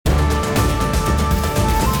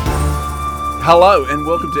Hello and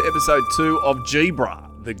welcome to episode 2 of G-Bra,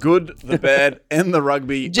 the good, the bad, and the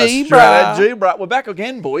rugby. G-Bra. G-Bra. We're back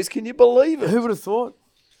again, boys. Can you believe it? Who would have thought?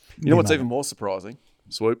 You know what's even more surprising?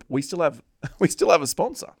 Swoop. We still have a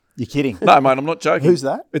sponsor. You're kidding. No, mate, I'm not joking. Who's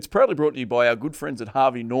that? It's proudly brought to you by our good friends at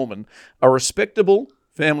Harvey Norman, a respectable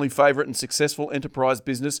family favourite and successful enterprise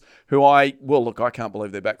business who I can't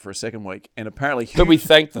believe they're back for a second week. And apparently, But we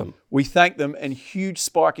thank them. we thank them and huge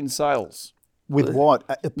spike in sales. With what?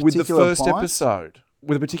 With the first appliance? episode.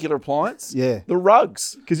 With a particular appliance? Yeah. The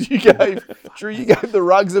rugs. Because you gave the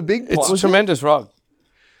rugs a big It's plug. a tremendous rug.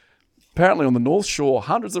 Apparently on the North Shore,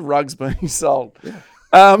 hundreds of rugs being sold.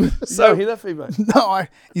 So So, hear that feedback. No,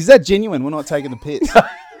 is that genuine? We're not taking the piss.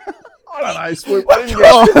 I don't know, Swoop. I didn't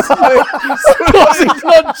get It's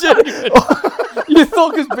not genuine. You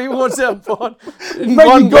thought because people watch our pod. In Mate,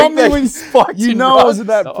 one you got week me they when spiked you in know I rugs. wasn't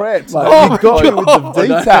that prepped. Oh You got me God. with the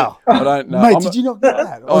detail. I don't know. Mate, did you not get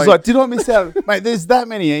that? I was I- like, did I miss out? Mate, there's that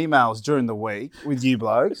many emails during the week with you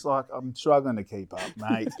blokes. Like, I'm struggling to keep up,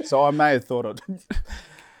 mate. So I may have thought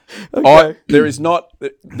There is not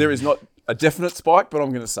a definite spike, but I'm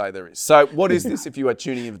going to say there is. So what is this if you are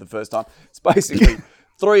tuning in for the first time? It's basically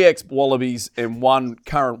 3 ex-wallabies and 1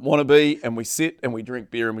 current wannabe, and we sit and we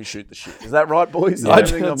drink beer and we shoot the shit. Is that right, boys? I'd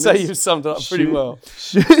Everything I've say missed? you've summed it up pretty well.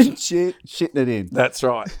 shitting it in. That's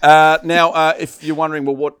right. Now, if you're wondering,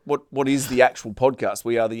 well, what is the actual podcast?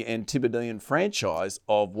 We are the Antipodean franchise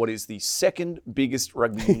of what is the second biggest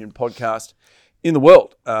rugby union podcast in the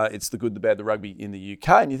world. It's the good, the bad, the rugby in the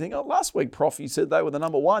UK. And you think, oh, last week, Prof, you said they were the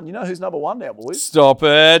number 1. You know who's number 1 now, boys? Stop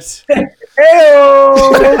it.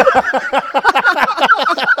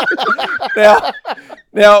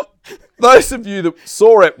 Now, those of you that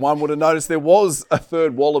saw it one would have noticed there was a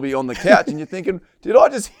third wallaby on the couch, and you're thinking, did I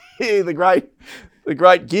just hear the great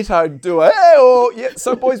Gitto do a hey? Yeah.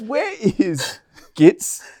 So, boys, where is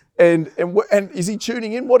Gits? And is he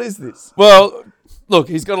tuning in? What is this? Well, look,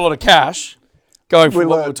 he's got a lot of cash going from We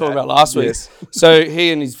what we were learned talking that. about last week. Yes. So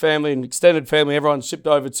he and his family and extended family, everyone shipped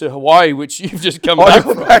over to Hawaii, which you've just come I back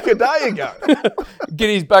got from. back a day ago.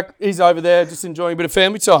 Giddy's back. He's over there just enjoying a bit of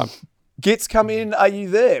family time. Gits, come in. Are you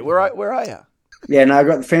there? Where are you? Yeah, no, I've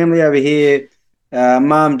got the family over here.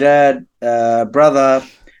 Mum, dad,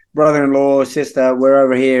 brother-in-law, sister. We're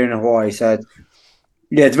over here in Hawaii. So,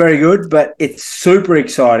 yeah, it's very good, but it's super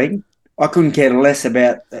exciting. I couldn't care less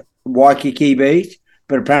about Waikiki Beach,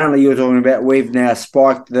 but apparently you're talking about we've now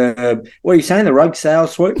spiked what are you saying, the rug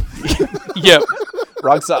sales, Swoop? Yep.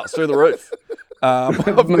 Rug sales through the roof. That's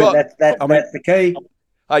the key.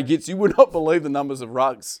 Hey, Gits, you would not believe the numbers of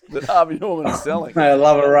rugs that Harvey Norman is selling. Mate, I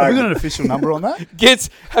love a Have rug. we got an official number on that? Gets,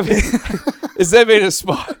 has there been a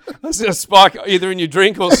spike? Has there a spike either in your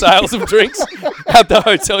drink or sales of drinks at the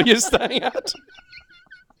hotel you're staying at?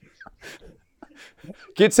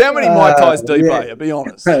 Gits, how many Mai Tais deep yeah. are you? Be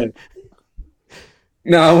honest.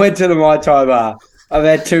 No, I went to the Mai Tai bar. I've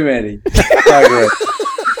had too many. Over it.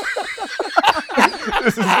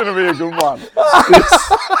 This is going to be a good one.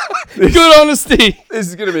 Good honesty. This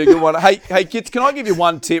is going to be a good one. Hey, Gits, can I give you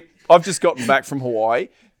one tip? I've just gotten back from Hawaii.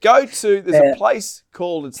 There's a place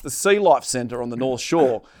called, it's the Sea Life Centre on the North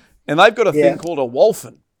Shore, and they've got a thing called a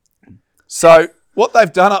wolfen. So what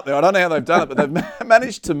they've done up there, I don't know how they've done it, but they've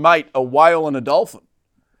managed to mate a whale and a dolphin.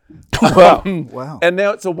 Wow. And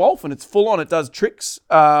now it's a wolfen. It's full on. It does tricks.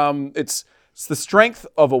 It's the strength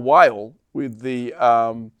of a whale with the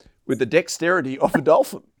dexterity of a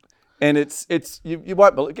dolphin. And it's you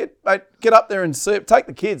won't believe. Get up there and see it. Take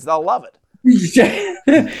the kids. They'll love it.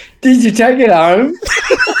 Did you take it home?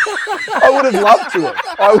 I would have loved to have.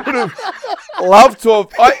 I would have loved to have.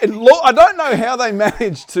 I don't know how they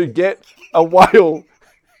managed to get a whale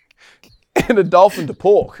and a dolphin to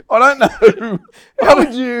pork. I don't know. How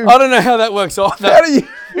did you? I don't know how that works either. How do you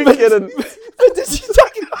get an? But did you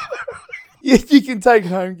take it home? Yeah, you can take it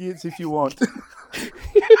home, Gits, if you want.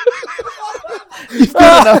 You've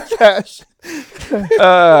got enough cash.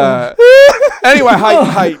 Anyway,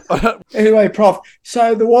 hey. Anyway, Prof,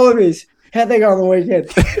 so the Wallabies, how'd they go on the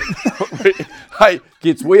weekend? Hey,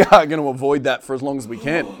 Gits, we are going to avoid that for as long as we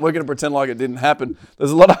can. We're going to pretend like it didn't happen.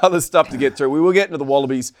 There's a lot of other stuff to get through. We will get into the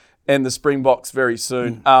Wallabies and the Springboks very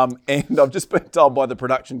soon. And I've just been told by the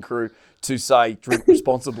production crew to say drink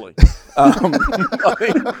responsibly. I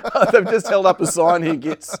mean, they've just held up a sign here,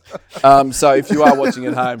 Gits. So if you are watching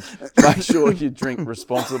at home, make sure you drink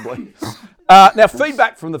responsibly. Now,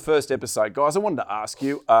 feedback from the first episode, guys. I wanted to ask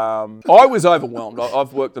you. I was overwhelmed.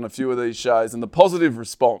 I've worked on a few of these shows, and the positive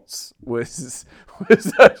response was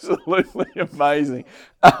absolutely amazing.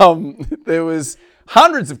 There was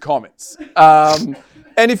hundreds of comments. And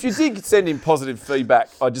if you did send in positive feedback,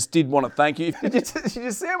 I just did want to thank you. Did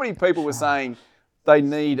you see how many people were saying they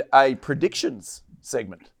need a predictions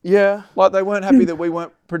segment? Yeah. Like they weren't happy that we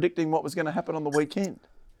weren't predicting what was going to happen on the weekend.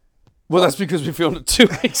 Well, that's because we filmed it 2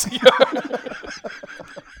 weeks ago.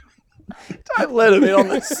 Don't let them in on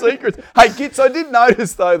the secrets. Hey, Gits, I did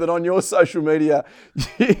notice, though, that on your social media,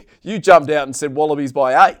 you jumped out and said Wallabies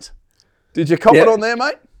by 8. Did you cop it on there,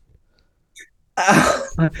 mate?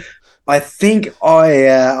 I think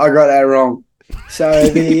I got that wrong. So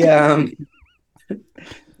the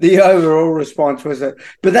overall response was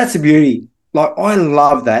but that's the beauty. Like, I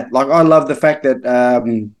love that. Like, I love the fact that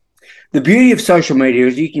the beauty of social media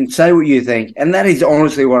is you can say what you think, and that is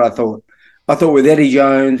honestly what I thought. I thought with Eddie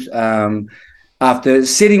Jones, after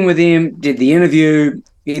sitting with him, did the interview,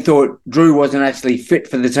 he thought Drew wasn't actually fit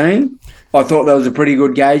for the team. I thought that was a pretty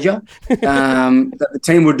good gauger, that the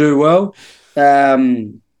team would do well.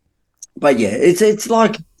 But yeah, it's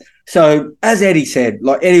like, so as Eddie said,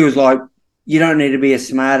 like Eddie was like, you don't need to be a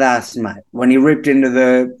smart ass, mate, when he ripped into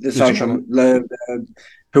the social,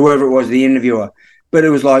 whoever it was, the interviewer. But it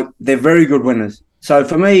was like, they're very good winners. So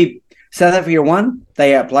for me, South Africa won.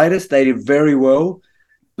 They outplayed us. They did very well.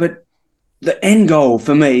 But the end goal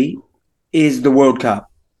for me is the World Cup.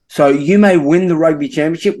 So you may win the Rugby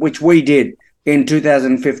Championship, which we did in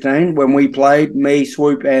 2015 when we played, me,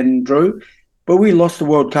 Swoop and Drew. But we lost the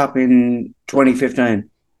World Cup in 2015.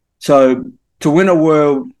 So to win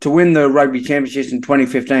the Rugby Championships in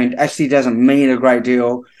 2015 actually doesn't mean a great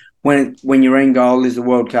deal when your end goal is the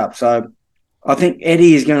World Cup. So I think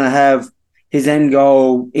Eddie is going to have his end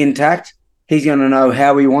goal intact. He's going to know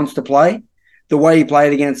how he wants to play. The way he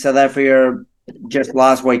played against South Africa just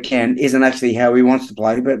last weekend isn't actually how he wants to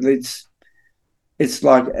play, but it's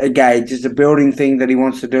like a gauge. It's a building thing that he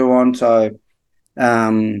wants to do on. So,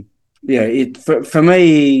 for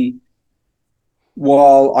me,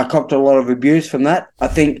 while I copped a lot of abuse from that, I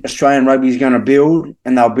think Australian rugby is going to build,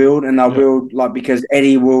 and they'll build, like, because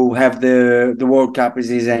Eddie will have the World Cup as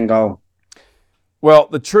his end goal. Well,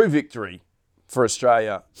 the true victory for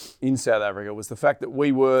Australia in South Africa was the fact that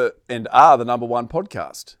we were and are the number one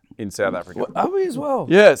podcast in South Africa. Are we as well?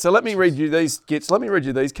 Yeah, so let me read you these, Gits. Let me read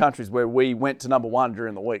you these countries where we went to number one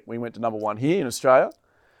during the week. We went to number one here in Australia.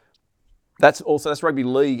 That's Rugby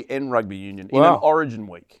League and Rugby Union in an Origin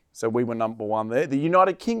week. So we were number one there. The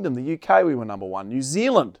United Kingdom, the UK, we were number one. New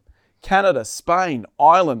Zealand, Canada, Spain,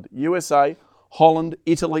 Ireland, USA, Holland,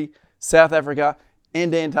 Italy, South Africa,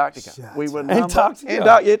 and Antarctica. We were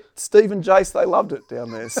Antarctica. Steve and Jace, they loved it down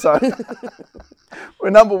there. So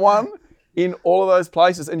we're number one in all of those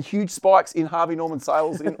places, and huge spikes in Harvey Norman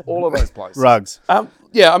sales in all of those places. Rugs. I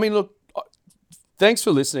mean, look, thanks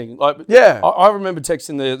for listening. I remember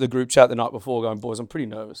texting the group chat the night before going, boys, I'm pretty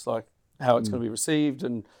nervous, like how it's going to be received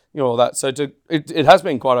and all that. So it has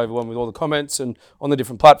been quite overwhelming with all the comments and on the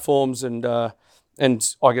different platforms and I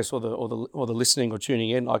guess all the listening or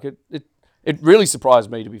tuning in. Like it really surprised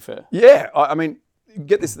me, to be fair. Yeah, I mean,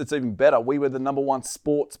 get this, that's even better. We were the number one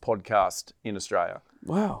sports podcast in Australia.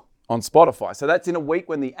 Wow. On Spotify. So that's in a week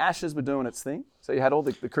when the Ashes were doing its thing. So you had all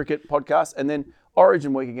the cricket podcasts, and then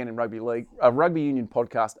Origin week again in Rugby League, a Rugby Union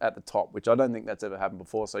podcast at the top, which I don't think that's ever happened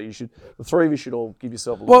before. So the three of you should all give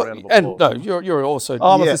yourself a little round of applause. And no, you're also...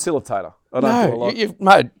 I'm a facilitator. I don't do a lot.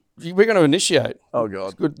 Mate, we're going to initiate. Oh, God.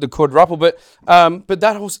 It's good, the quadruple. But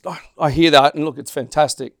that also, I hear that, and look, it's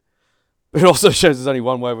fantastic. But it also shows there's only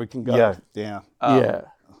one way we can go. Yeah. Yeah.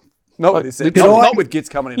 Not with this. Not with Gits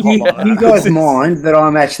coming in hotline. You guys mind that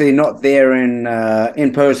I'm actually not there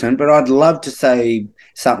in person, but I'd love to say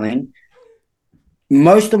something.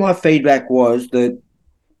 Most of my feedback was that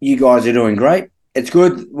you guys are doing great. It's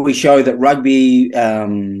good. We show that rugby,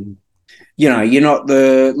 you're not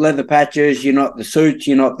the leather patches, you're not the suits,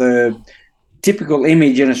 you're not the typical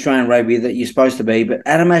image in Australian rugby that you're supposed to be. But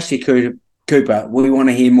Adam Ashley Cooper, we want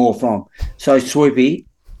to hear more from. So, Swoopy,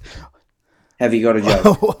 have you got a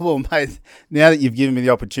joke? Well, mate, now that you've given me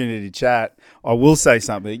the opportunity to chat, I will say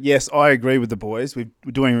something. Yes, I agree with the boys. We're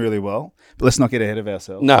doing really well, but let's not get ahead of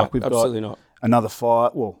ourselves. No, absolutely not. Another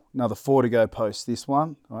 4 to go post this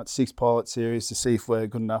one. All right, 6 pilot series to see if we're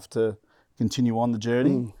good enough to continue on the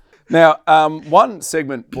journey. Now, one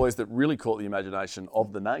segment, boys, that really caught the imagination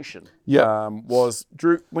of the nation was,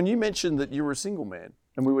 Drew, when you mentioned that you were a single man,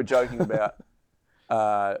 and we were joking about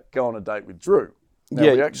go on a date with Drew. Now,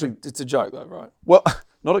 it's a joke though, right? Well,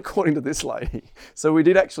 not according to this lady. So we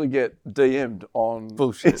did actually get DM'd on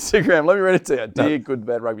Instagram. Let me read it to you. Dear Good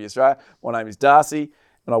Bad Rugby Australia, my name is Darcy,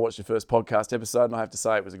 and I watched your first podcast episode, and I have to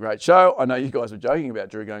say it was a great show. I know you guys were joking about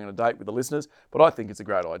Drew going on a date with the listeners, but I think it's a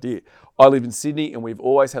great idea. I live in Sydney, and we've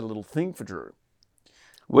always had a little thing for Drew.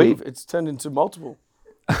 It's turned into multiple.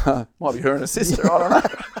 Might be her and her sister, I don't know.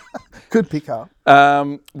 Could pick up.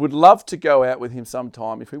 Would love to go out with him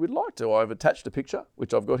sometime if he would like to. I've attached a picture,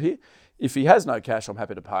 which I've got here. If he has no cash, I'm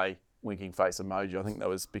happy to pay winking face emoji. I think that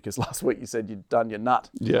was because last week you said you'd done your nut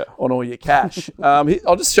on all your cash.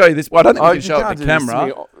 I'll just show you this. Well, I don't think we can show it to the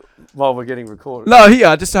camera. While we're getting recorded. No,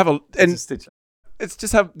 here, just have a... And it's a stitch. It's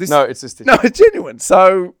just have this... No, it's a stitch. No, it's genuine.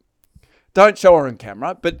 So don't show her on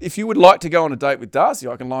camera. But if you would like to go on a date with Darcy,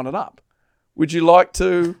 I can line it up. Would you like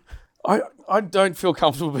to... I don't feel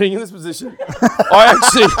comfortable being in this position. I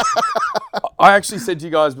actually said to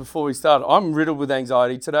you guys before we started, I'm riddled with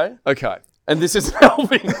anxiety today. Okay. And this isn't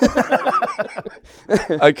helping.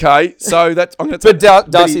 Okay, so that's... I'm going to.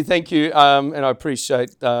 But Darcy, thank you, and I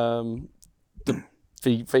appreciate the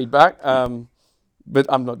feedback. But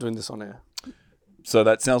I'm not doing this on air. So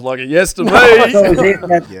that sounds like a yes to me. That's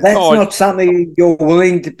not something you're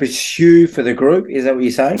willing to pursue for the group. Is that what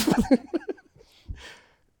you're saying?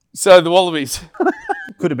 So the Wallabies.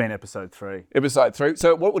 Could have been episode 3. Episode 3.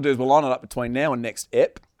 So what we'll do is we'll line it up between now and next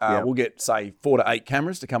ep. We'll get, say, 4 to 8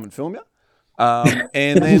 cameras to come and film you.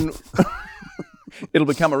 And then it'll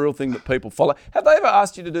become a real thing that people follow. Have they ever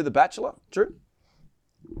asked you to do The Bachelor, Drew?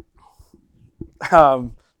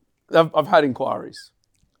 I've had inquiries.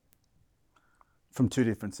 From 2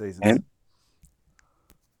 different seasons. And?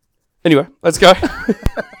 Anyway, let's go.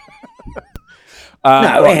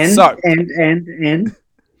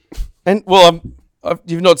 And well,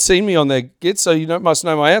 you've not seen me on there, Git, so you must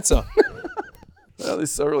know my answer. Well,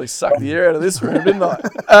 I really sucked the air out of this room, didn't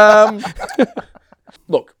I?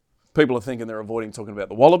 Look, people are thinking they're avoiding talking about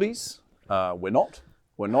the Wallabies. We're not.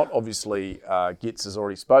 Obviously, Gits has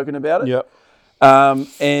already spoken about it. Yep.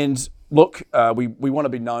 And look, we want to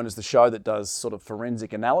be known as the show that does sort of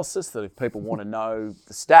forensic analysis, that if people want to know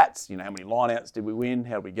the stats, how many lineouts did we win,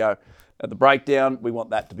 how did we go at the breakdown, we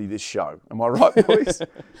want that to be this show. Am I right, boys?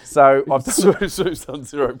 So I've done... Sue's done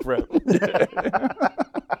zero prep.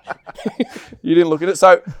 You didn't look at it.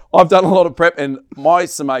 So I've done a lot of prep, and my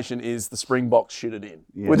summation is the Springboks shit it in.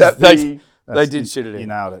 Yeah. Would that be... They did shit it in. You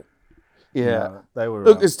nailed it. Yeah. They were...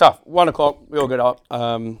 Look, it's tough. 1 o'clock, we all get up.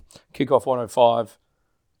 Kick-off 1:05.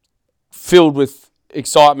 Filled with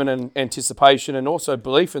excitement and anticipation and also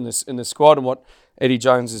belief in the squad and what Eddie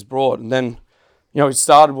Jones has brought. And then, it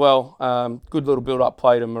started well. Good little build-up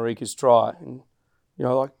play to Marika's try. And,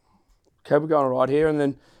 okay, we're going right here. And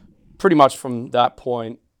then pretty much from that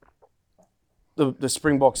point, the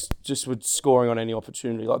Springboks just were scoring on any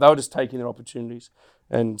opportunity. Like, they were just taking their opportunities.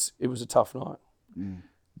 And it was a tough night. Mm.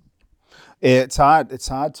 Yeah, it's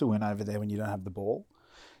hard to win over there when you don't have the ball.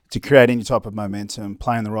 To create any type of momentum,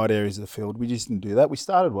 play in the right areas of the field. We just didn't do that. We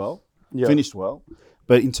started well, finished well.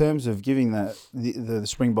 But in terms of giving the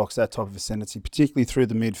Springboks that type of ascendancy, particularly through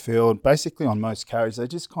the midfield, basically on most carries, they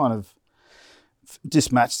just kind of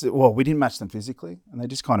just matched it. Well, we didn't match them physically, and they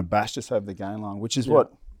just kind of bashed us over the game line, which is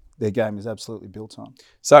what their game is absolutely built on.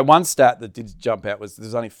 So one stat that did jump out was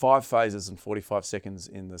there's only 5 phases and 45 seconds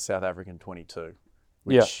in the South African 22,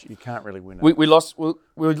 which you can't really win. We lost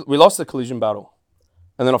the collision battle.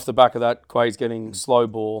 And then off the back of that, Quay's getting slow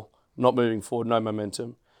ball, not moving forward, no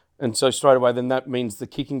momentum. And so straight away, then that means the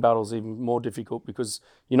kicking battle is even more difficult because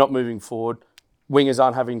you're not moving forward. Wingers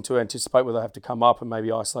aren't having to anticipate whether they have to come up and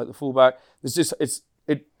maybe isolate the fullback.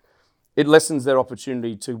 It lessens their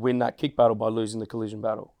opportunity to win that kick battle by losing the collision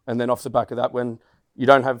battle. And then off the back of that, when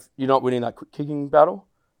you're not winning that kicking battle,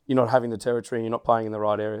 you're not having the territory and you're not playing in the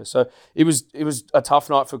right area. So it was a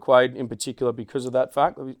tough night for Quade in particular because of that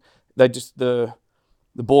fact.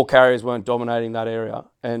 The ball carriers weren't dominating that area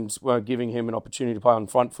and weren't giving him an opportunity to play on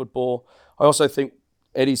front football. I also think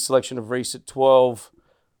Eddie's selection of Reece at 12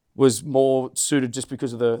 was more suited just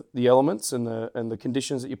because of the elements and the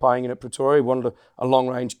conditions that you're playing in at Pretoria. He wanted a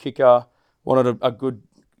long-range kicker, wanted a good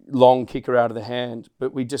long kicker out of the hand,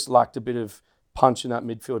 but we just lacked a bit of punch in that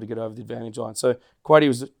midfield to get over the advantage line. So Quaddy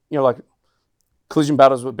was, collision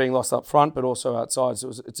battles were being lost up front, but also outside. So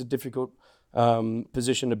it's a difficult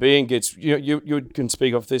position to be in. You can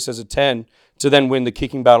speak of this as a 10 to then win the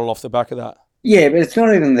kicking battle off the back of that. Yeah, but it's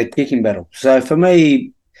not even the kicking battle. So for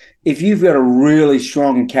me, if you've got a really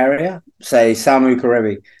strong carrier, say Samu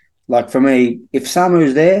Karevi, like for me, if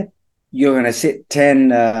Samu's there, you're going to sit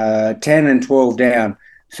 10 and 12 down.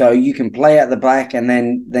 So you can play out the back and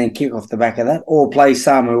then kick off the back of that or play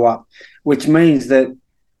Samu up, which means that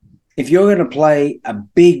if you're going to play a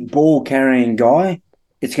big ball carrying guy,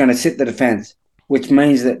 it's going to sit the defence, which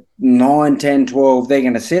means that 9, 10, 12, they're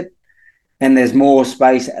going to sit and there's more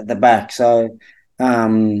space at the back. So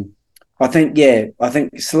I I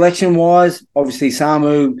think selection-wise, obviously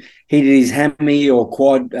Samu, he did his hammy or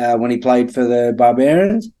quad when he played for the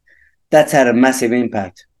Barbarians. That's had a massive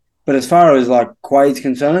impact. But as far as like Quade's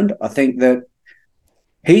concerned, I think that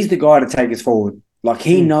he's the guy to take us forward. Like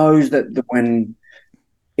he knows that when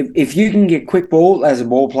if you can get quick ball as a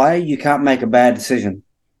ball player, you can't make a bad decision.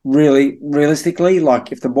 Really, realistically,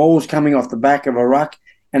 like if the ball's coming off the back of a ruck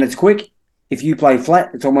and it's quick, if you play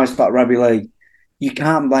flat, it's almost like rugby league. You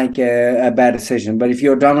can't make a bad decision. But if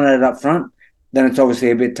you're dominated up front, then it's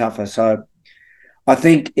obviously a bit tougher. So I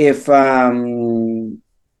think if Quade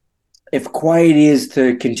is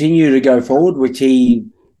to continue to go forward, which he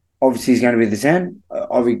obviously is going to be the 10,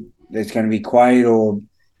 obviously there's going to be Quade or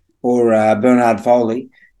Bernard Foley,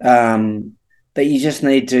 that you just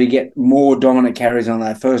need to get more dominant carries on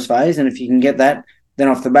that first phase. And if you can get that, then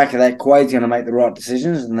off the back of that, Quade's going to make the right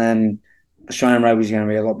decisions, and then Australian rugby is going to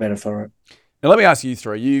be a lot better for it. Now, let me ask you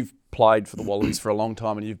three. You've played for the Wallabies for a long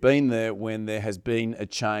time, and you've been there when there has been a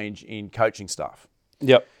change in coaching staff.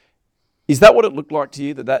 Yep. Is that what it looked like to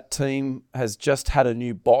you, that team has just had a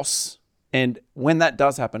new boss? And when that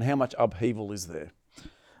does happen, how much upheaval is there?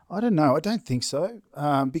 I don't know. I don't think so,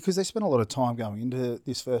 because they spent a lot of time going into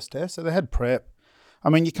this first test. So they had prep. I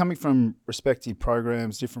mean, you're coming from respective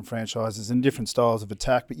programs, different franchises and different styles of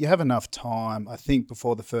attack, but you have enough time, I think,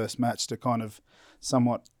 before the first match to kind of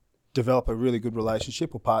somewhat develop a really good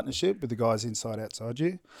relationship or partnership with the guys inside, outside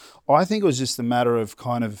you. I think it was just a matter of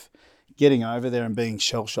kind of getting over there and being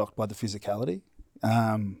shell-shocked by the physicality.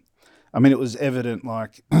 I mean, it was evident,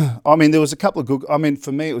 like, I mean, there was a couple of good, I mean,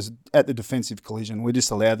 for me, it was at the defensive collision. We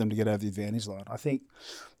just allowed them to get over the advantage line. I think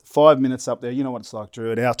 5 minutes up there, you know what it's like,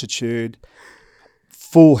 Drew, at altitude,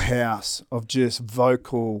 full house of just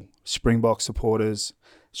vocal Springbok supporters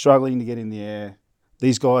struggling to get in the air.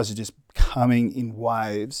 These guys are just coming in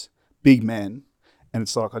waves, big men, and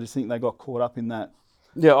it's like, I just think they got caught up in that.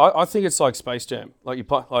 Yeah, I think it's like Space Jam. Like it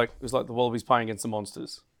was like the Wallabies playing against the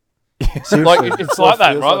Monsters. Like it's like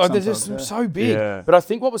that, right? Like they're just yeah. so big. Yeah. But I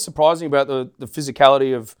think what was surprising about the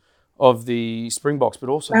physicality of the Springboks, but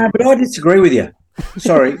also But I disagree with you.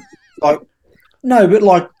 Sorry,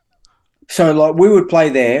 so we would play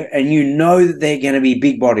there, and you know that they're going to be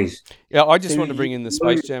big bodies. yeah, I just wanted to bring in the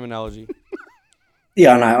Space Jam analogy.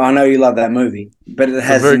 Yeah, I know you love that movie, but it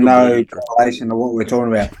has no relation to what we're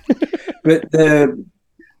talking about. But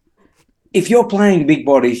if you're playing big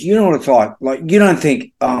bodies, you know what it's like. Like, you don't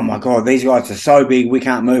think, oh, my God, these guys are so big, we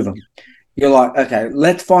can't move them. You're like, okay,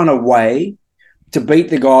 let's find a way to beat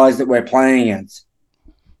the guys that we're playing against.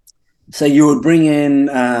 So you would bring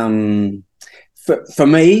in, for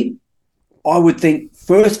me, I would think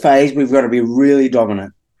first phase, we've got to be really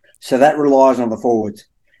dominant. So that relies on the forwards.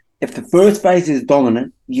 If the first phase is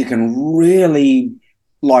dominant, you can really,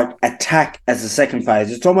 attack as the second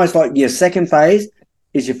phase. It's almost like your second phase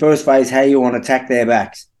is your first phase, how you want to attack their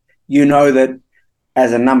backs. You know that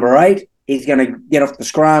as a number 8, he's going to get off the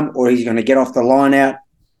scrum or he's going to get off the line out.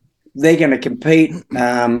 They're going to compete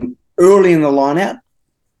early in the line out,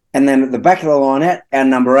 and then at the back of the line out, our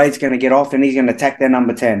number 8's going to get off and he's going to attack their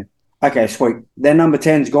number 10. Okay, sweet. Their number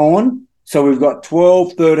 10's gone, so we've got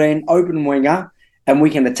 12, 13, open winger, and we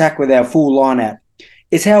can attack with our full line out.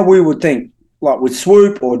 It's how we would think, like with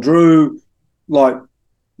Swoop or Drew,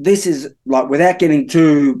 this is, without getting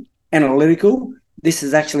too analytical, this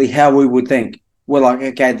is actually how we would think. We're like,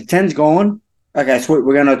 okay, the 10's gone. Okay, sweet,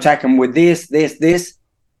 we're going to attack them with this,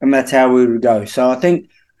 and that's how we would go. So I think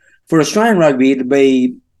for Australian rugby to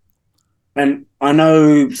be, and I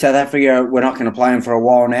know South Africa, we're not going to play them for a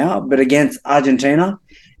while now, but against Argentina,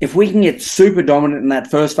 if we can get super dominant in that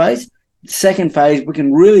first phase, second phase, we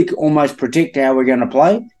can really almost predict how we're going to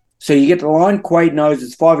play. So you get the line, Quade knows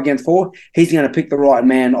it's 5 against 4. He's going to pick the right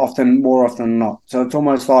man more often than not. So it's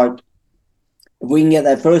almost like if we can get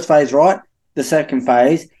that first phase right, the second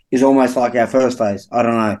phase is almost like our first phase. I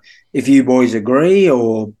don't know if you boys agree,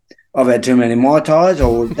 or I've had too many Mai Tais,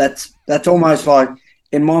 or that's almost like,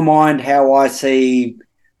 in my mind, how I see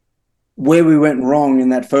where we went wrong in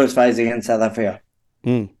that first phase against South Africa.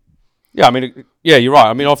 Mm. Yeah, I mean, yeah, you're right.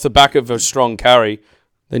 I mean, off the back of a strong carry,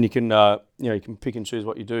 then you can, you can pick and choose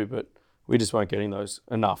what you do, but we just weren't getting those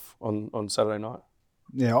enough on Saturday night.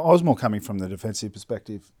 Yeah, I was more coming from the defensive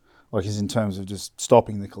perspective, in terms of just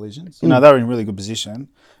stopping the collisions. They were in really good position,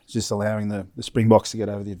 just allowing the Springboks to get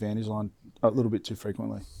over the advantage line a little bit too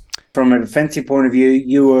frequently. From a defensive point of view,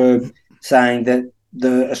 you were saying that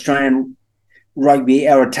the Australian rugby,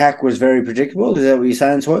 our attack was very predictable. Is that what you're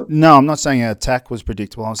saying, Swoop? No, I'm not saying our attack was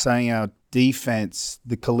predictable. I'm saying our defense,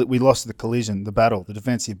 we lost the collision, the battle, the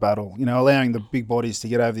defensive battle. Allowing the big bodies to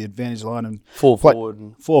get over the advantage line and fall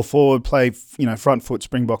forward, play, front foot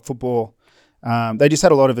Springbok football. They just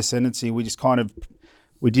had a lot of ascendancy. We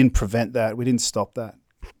didn't prevent that. We didn't stop that.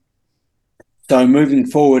 So moving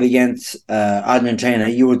forward against Argentina,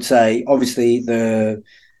 you would say obviously the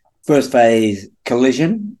first phase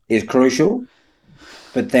collision is crucial,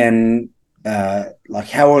 but then how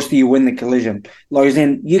else do you win the collision? Like, as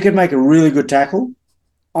in, you could make a really good tackle.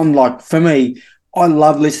 For me, I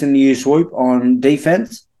love listening to you swoop on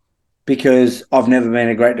defense because I've never been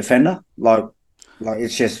a great defender. Like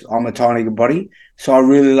it's just I'm a tiny body, so I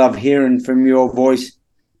really love hearing from your voice.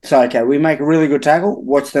 So, okay, we make a really good tackle.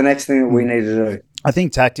 What's the next thing that we need to do? I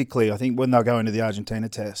think tactically, when they'll go into the Argentina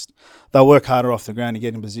test, they'll work harder off the ground to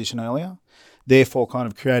get in position earlier, therefore kind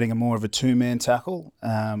of creating a more of a two-man tackle.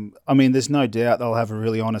 There's no doubt they'll have a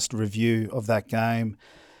really honest review of that game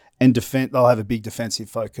and they'll have a big defensive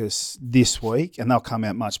focus this week and they'll come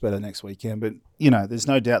out much better next weekend. But, there's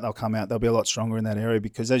no doubt they'll come out. They'll be a lot stronger in that area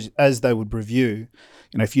because as they would review,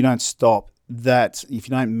 if you don't stop that, if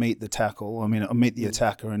you don't meet the tackle, meet the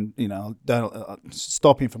attacker and, don't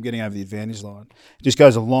stop him from getting over the advantage line, it just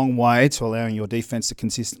goes a long way to allowing your defense to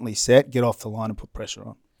consistently get off the line and put pressure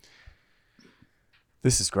on.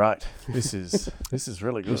 This is great. This is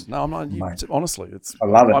really good. No, I'm not. Honestly, I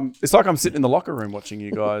love it. It's like I'm sitting in the locker room watching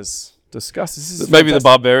you guys discuss. This is maybe fantastic. The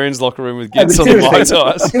Barbarians locker room with Gits on the Mai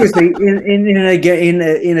Tais. Seriously,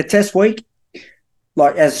 in a test week,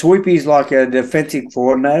 like as Swoopy's like a defensive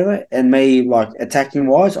coordinator and me like attacking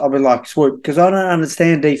wise, I'll be like Swoop because I don't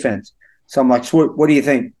understand defense. So I'm like Swoop, what do you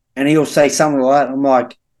think? And he'll say something like that. I'm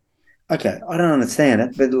like, okay, I don't understand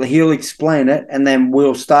it, but he'll explain it, and then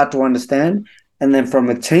we'll start to understand. And then from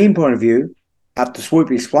a team point of view, after Swoop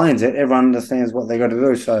explains it, everyone understands what they got to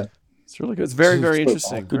do. So it's really good. It's very, very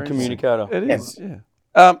interesting. Good communicator. It is,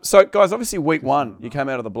 yeah. So, guys, obviously week one, you came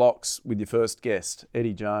out of the blocks with your first guest,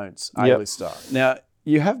 Eddie Jones, A-lister. Yep. Now,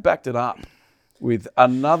 you have backed it up with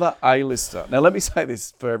another A-lister. Now, let me say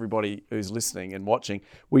this for everybody who's listening and watching.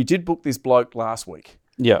 We did book this bloke last week.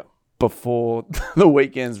 Yeah. Before the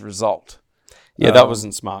weekend's result. Yeah, that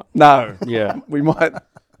wasn't smart. No. Yeah. We might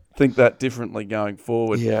think that differently going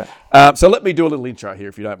forward. Yeah. So let me do a little intro here,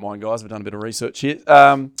 if you don't mind, guys. We've done a bit of research here.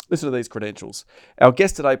 Listen to these credentials. Our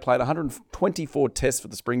guest today played 124 tests for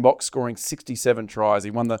the Springboks, scoring 67 tries.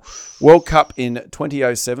 He won the World Cup in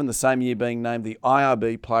 2007, the same year being named the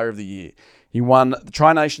IRB Player of the Year. He won the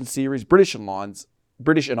Tri-Nation Series, British and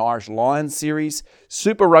Irish Lions Series,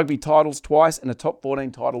 Super Rugby titles twice, and a Top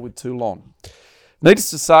 14 title with Toulon. Needless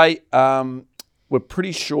to say, we're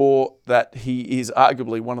pretty sure that he is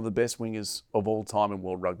arguably one of the best wingers of all time in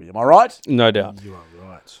world rugby. Am I right? No doubt. You are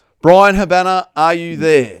right. Bryan Habana, are you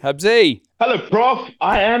there? Habsy. Hello, Prof.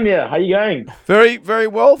 I am here. How you going? Very, very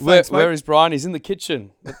well. Thanks, mate. Where is Bryan? He's in the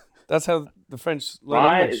kitchen. That's how the French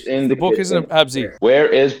learn English. In the book, kitchen. isn't it, Habsy?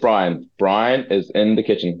 Where is Bryan? Bryan is in the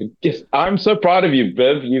kitchen. Yes, I'm so proud of you,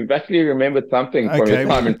 Biv. You've actually remembered something from your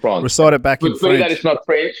time in France. Recite it back in French. That it's not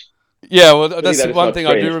French. Yeah, well, that's one thing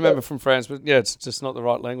I do remember from France, but yeah, it's just not the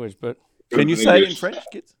right language. But can you say it in French,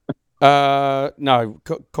 kids? No,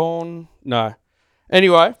 no.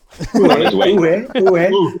 Anyway, Où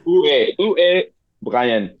est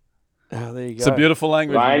Bryan? Oh, there you go. It's a beautiful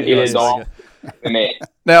language. Bryan is on.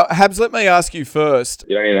 Now, Habs, let me ask you first.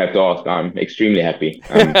 You don't even have to ask. I'm extremely happy.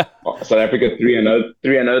 South Africa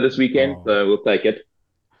 3-0 this weekend, so we'll take it.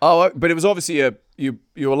 Oh, but it was obviously you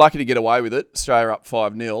were lucky to get away with it. Australia up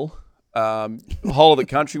 5-0. The whole of the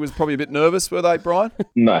country was probably a bit nervous, were they, Bryan?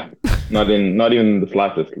 No, not even the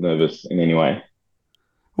slightest nervous in any way.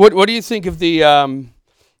 What do you think of the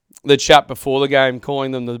chat before the game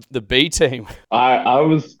calling them the B team? I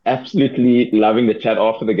was absolutely loving the chat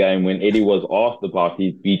after the game when Eddie was asked about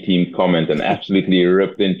his B team comment and absolutely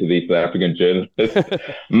ripped into the South African journalist.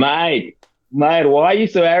 Mate, why are you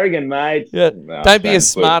so arrogant, mate? Yeah, don't be a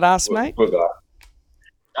smart ass, mate.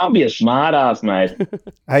 Don't be a smart ass, mate.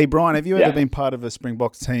 Hey, Bryan, have you ever been part of a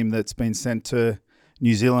Springboks team that's been sent to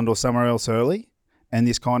New Zealand or somewhere else early and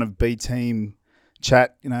this kind of B team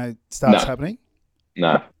chat, starts happening?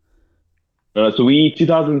 No. So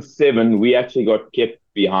 2007, we actually got kept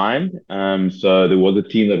behind. So there was a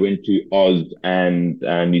team that went to Oz and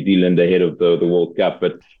New Zealand ahead of the World Cup,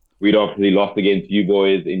 but we'd obviously lost against you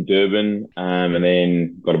boys in Durban, and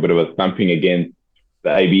then got a bit of a thumping against the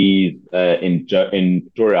ABs in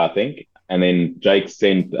Victoria, I think. And then Jake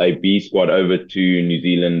sent a B squad over to New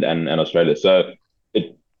Zealand and Australia. So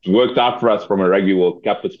it worked out for us from a Rugby World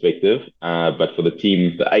Cup perspective. But for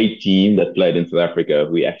the A team that played in South Africa,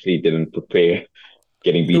 we actually didn't prepare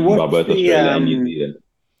getting beaten by both Australia and New Zealand.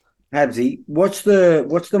 Habsy, what's the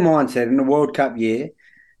mindset in the World Cup year?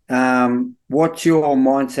 What's your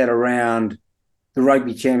mindset around the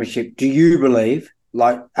Rugby Championship? Do you believe,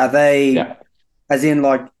 are they As in,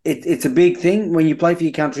 like, it's a big thing. When you play for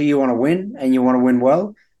your country, you want to win and you want to win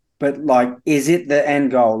well. But, like, is it the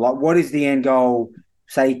end goal? Like, what is the end goal?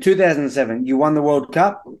 Say 2007, you won the World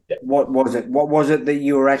Cup. What was it? What was it that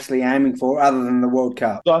you were actually aiming for other than the World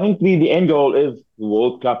Cup? So I think the end goal is the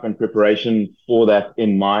World Cup and preparation for that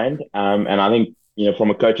in mind. And I think,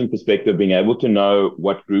 from a coaching perspective, being able to know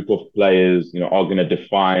what group of players, are going to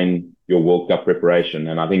define your World Cup preparation.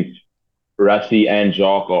 And I think Rassie and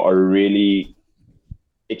Jacques are really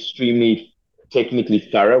extremely technically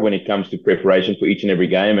thorough when it comes to preparation for each and every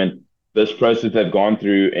game. And this process they've gone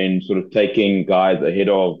through in sort of taking guys ahead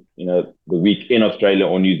of, the week in Australia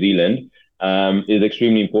or New Zealand is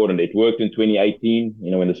extremely important. It worked in 2018,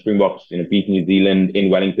 when the Springboks, beat New Zealand in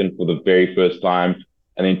Wellington for the very first time.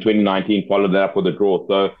 And then 2019 followed that up with a draw.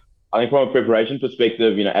 So I think from a preparation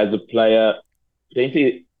perspective, as a player,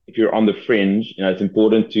 potentially if you're on the fringe, it's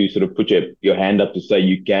important to sort of put your hand up to say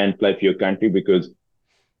you can play for your country, because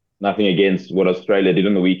nothing against what Australia did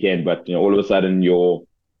on the weekend, but all of a sudden your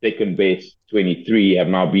second best 23 have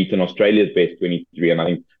now beaten Australia's best 23. And I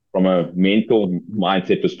think from a mental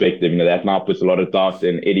mindset perspective, that now puts a lot of doubt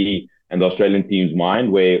in Eddie and the Australian team's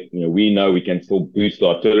mind, where we know we can still boost the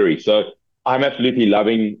artillery. So I'm absolutely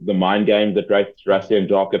loving the mind games that Rassie and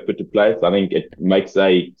Jacques have put to place. I think it makes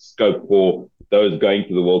a scope for those going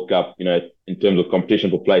to the World Cup, in terms of competition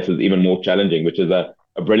for places, even more challenging, which is a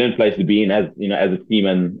brilliant place to be in as a team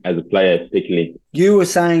and as a player particularly. You were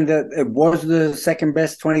saying that it was the second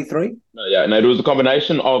best 23? No, it was a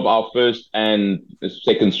combination of our first and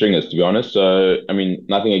second stringers, to be honest. So, I mean,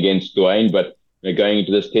 nothing against Dwayne, but going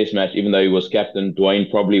into this test match, even though he was captain, Dwayne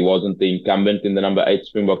probably wasn't the incumbent in the number 8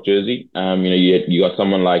 Springbok jersey. You got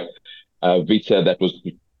someone like Vita that was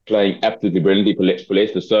playing absolutely brilliantly for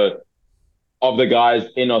Leicester. So, of the guys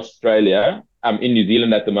in Australia, in New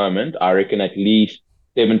Zealand at the moment, I reckon at least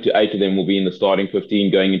 7 to 8 of them will be in the starting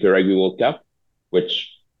 15 going into Rugby World Cup,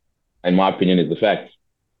 which, in my opinion, is the fact.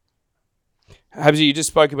 Habsy, you just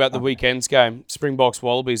spoke about the weekend's game, Springboks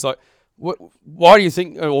Wallabies. Like, why do you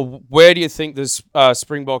think, or where do you think the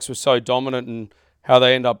Springboks were so dominant, and how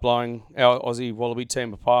they end up blowing our Aussie Wallaby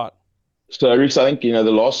team apart? So, Reece, I think, the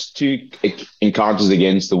last 2 encounters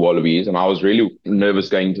against the Wallabies, and I was really nervous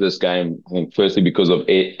going into this game, I think firstly because of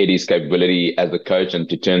Eddie's capability as a coach and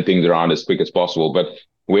to turn things around as quick as possible. But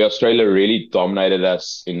where Australia really dominated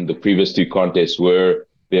us in the previous 2 contests were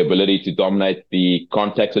the ability to dominate the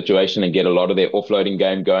contact situation and get a lot of their offloading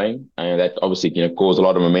game going. And that obviously, caused a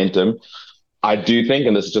lot of momentum. I do think,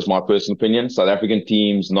 and this is just my personal opinion, South African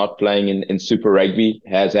teams not playing in Super Rugby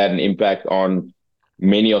has had an impact on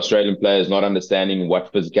many Australian players not understanding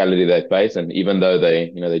what physicality they face. And even though they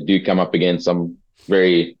do come up against some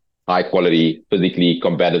very high quality, physically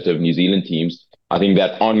combative New Zealand teams, I think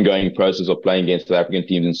that ongoing process of playing against South African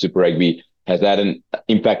teams in Super Rugby has had an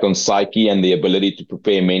impact on psyche and the ability to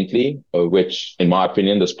prepare mentally, which, in my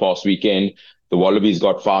opinion, this past weekend, the Wallabies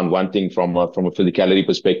got found wanting from a physicality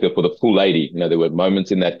perspective for the full 80. There were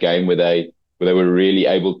moments in that game where they were really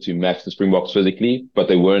able to match the Springboks physically, but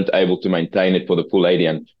they weren't able to maintain it for the full 80.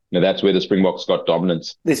 And that's where the Springboks got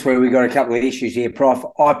dominance. This week we got a couple of issues here, Prof.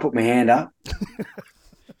 I put my hand up.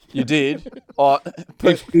 You did.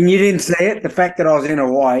 And you didn't see it. The fact that I was in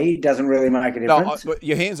Hawaii doesn't really make a difference. No,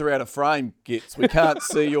 your hands are out of frame, Gitz. We can't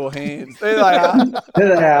see your hands. There they are. There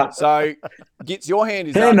they are. So, Gitz, your hand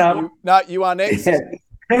is hand up. You are next. Yeah.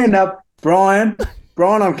 Hand up, Brian.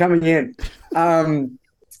 Brian, I'm coming in.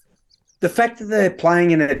 The fact that they're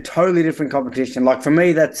playing in a totally different competition, like for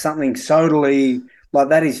me, that's something totally, like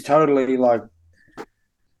that is totally like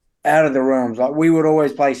out of the realms. Like we would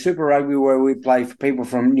always play Super Rugby where we play for people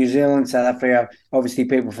from New Zealand, South Africa, obviously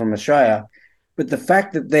people from Australia. But the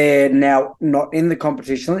fact that they're now not in the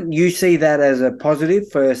competition, you see that as a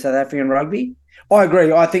positive for South African rugby? I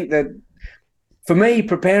agree. I think that for me,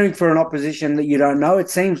 preparing for an opposition that you don't know,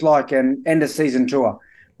 it seems like an end-of-season tour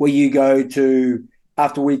where you go to,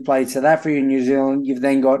 after we've played South Africa and New Zealand, you've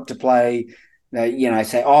then got to play,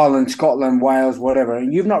 say Ireland, Scotland, Wales, whatever,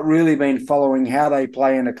 and you've not really been following how they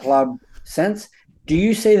play in a club sense. Do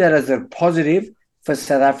you see that as a positive for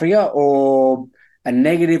South Africa or a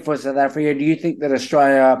negative for South Africa? Do you think that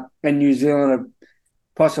Australia and New Zealand are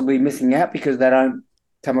possibly missing out because they don't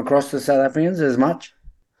come across the South Africans as much?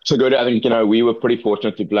 So good. I think, we were pretty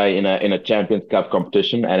fortunate to play in a Champions Cup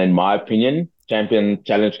competition. And in my opinion, Champion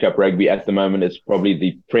Challenge Cup Rugby at the moment is probably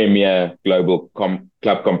the premier global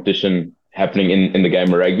club competition happening in the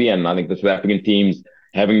game of rugby. And I think the South African teams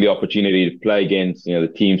having the opportunity to play against,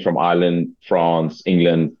 the teams from Ireland, France,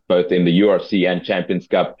 England, both in the URC and Champions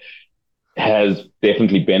Cup has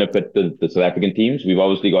definitely benefited the South African teams. We've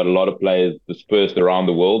obviously got a lot of players dispersed around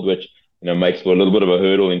the world, which makes for a little bit of a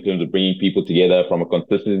hurdle in terms of bringing people together from a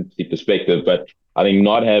consistency perspective. But I think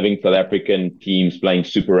not having South African teams playing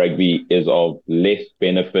Super Rugby is of less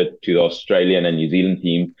benefit to the Australian and New Zealand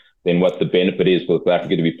teams than what the benefit is for South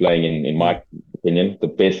Africa to be playing, in my opinion, the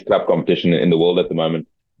best club competition in the world at the moment.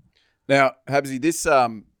 Now, Habsy, this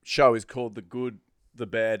show is called The Good, the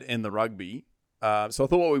Bad, and the Rugby. So I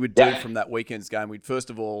thought what we would do from that weekend's game, we'd first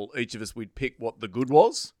of all, each of us, we'd pick what the good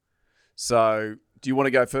was. So do you want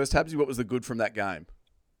to go first, Habsy? What was the good from that game?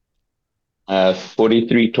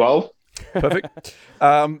 43-12. Perfect.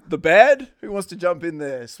 The bad? Who wants to jump in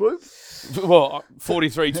there? Swoop? Well,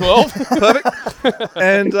 43-12. Perfect.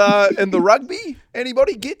 And the rugby?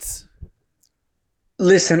 Anybody gets?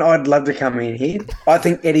 Listen, I'd love to come in here. I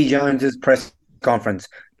think Eddie Jones's press conference,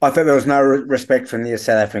 I thought there was no respect from the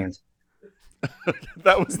South Africans.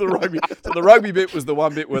 That was the rugby. So the rugby bit was the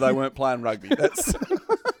one bit where they weren't playing rugby.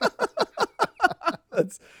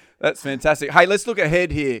 That's fantastic. Hey, let's look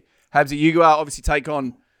ahead here. Habsy, you obviously take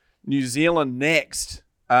on New Zealand next.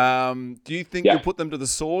 Do you think you'll put them to the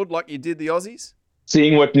sword like you did the Aussies?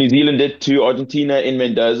 Seeing what New Zealand did to Argentina in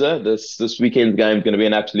Mendoza, this weekend's game is going to be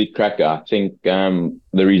an absolute cracker. I think the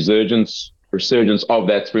resurgence of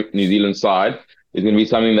that New Zealand side is going to be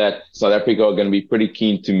something that South Africa are going to be pretty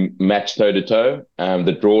keen to match toe-to-toe.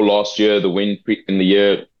 The draw last year, the win in the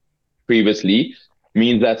year previously,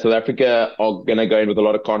 means that South Africa are going to go in with a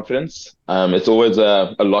lot of confidence. It's always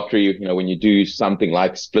a lottery, when you do something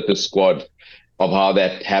like split the squad, of how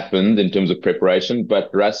that happened in terms of preparation.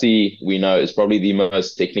 But Rassie, we know, is probably the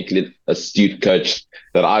most technically astute coach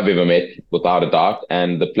that I've ever met, without a doubt.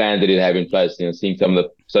 And the plan that he'd have in place, seeing some of the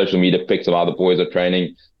social media pics of how the boys are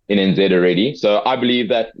training in NZ already. So I believe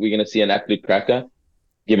that we're going to see an absolute cracker,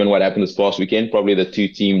 given what happened this past weekend. Probably the two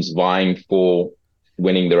teams vying for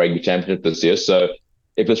winning the rugby championship this year. So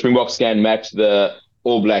if the Springboks can match the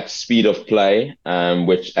All Blacks speed of play,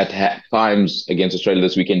 which at times against Australia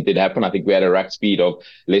this weekend did happen. I think we had a rack speed of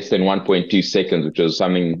less than 1.2 seconds, which was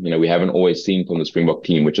something, we haven't always seen from the Springbok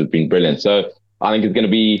team, which has been brilliant. So I think it's going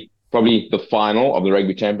to be probably the final of the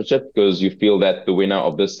rugby championship, because you feel that the winner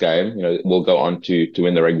of this game, will go on to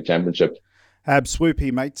win the rugby championship.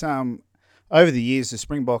 Swoopy, mate. Over the years, the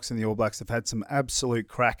Springboks and the All Blacks have had some absolute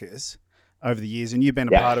crackers over the years, and you've been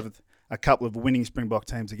a part of a couple of winning Springbok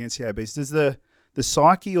teams against the ABs. Does the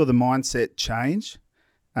psyche or the mindset change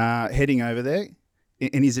heading over there?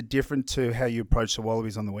 And is it different to how you approach the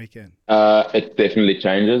Wallabies on the weekend? It definitely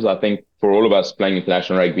changes. I think for all of us playing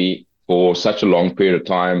international rugby for such a long period of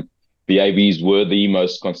time, the ABs were the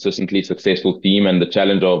most consistently successful team, and the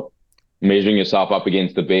challenge of measuring yourself up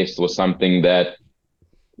against the best was something that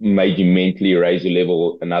made you mentally raise your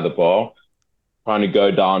level another bar. Trying to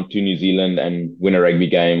go down to New Zealand and win a rugby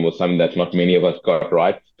game was something that not many of us got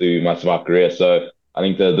right through much of our career. So I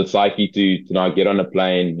think the psyche to now get on a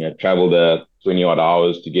plane, travel the 20-odd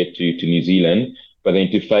hours to get to New Zealand, but then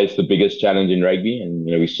to face the biggest challenge in rugby. And,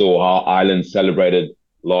 we saw how Ireland celebrated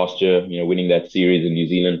last year, winning that series in New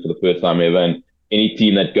Zealand for the first time ever. And any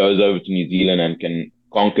team that goes over to New Zealand and can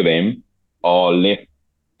conquer them are left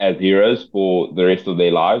as heroes for the rest of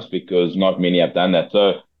their lives, because not many have done that.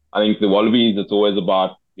 So I think the Wallabies, it's always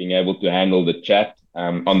about being able to handle the chat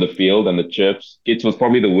on the field and the chirps. Gits was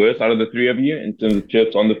probably the worst out of the three of you in terms of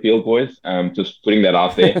chirps on the field, boys. Just putting that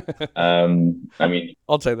out there.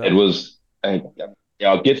 I'll take that. It was,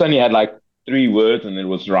 Gits only had like 3 words, and it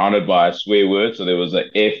was surrounded by a swear word. So there was a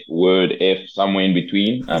F word, F somewhere in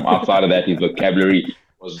between. Outside of that, his vocabulary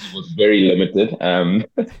was very limited. I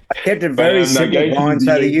kept it very simple, Brian,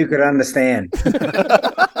 so that you could understand.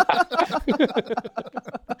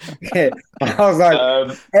 Yeah, I was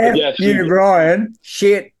like, F you, Brian,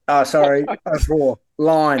 shit. Oh, sorry, I swore.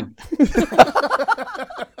 Line.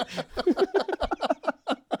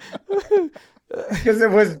 Because it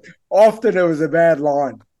was a bad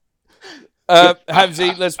line.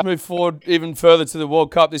 Habsy, let's move forward even further to the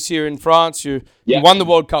World Cup this year in France. You won the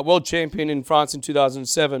World Cup, world champion in France in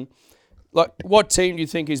 2007. Like, what team do you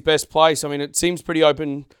think is best placed? I mean, it seems pretty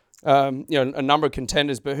open, a number of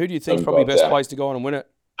contenders, but who do you think is probably best placed to go on and win it?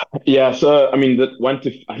 Yeah, so I mean,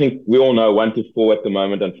 I think we all know 1 to 4 at the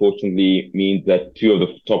moment, unfortunately, means that 2 of the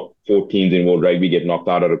top 4 teams in World Rugby get knocked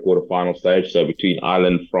out at a quarterfinal stage. So between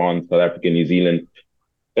Ireland, France, South Africa, New Zealand,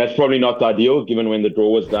 that's probably not ideal given when the draw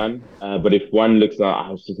was done. But if one looks at, I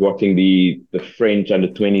was just watching the French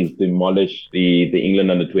under-20s demolish the England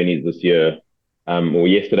under-20s this year, or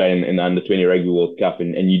yesterday in the under-20 Rugby World Cup.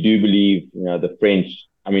 And you do believe, the French,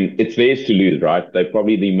 I mean, it's theirs to lose, right? They're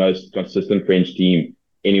probably the most consistent French team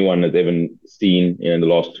anyone has ever seen in the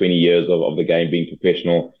last 20 years of the game being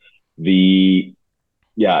professional. The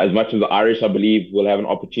yeah, as much as the Irish, I believe, will have an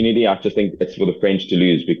opportunity, I just think it's for the French to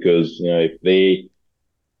lose because,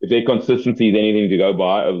 if their consistency is anything to go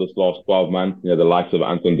by over this last 12 months, the likes of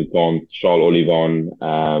Antoine Dupont, Charles Olivon,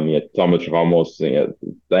 Thomas Ramos,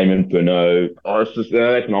 Damon Penaud, it's just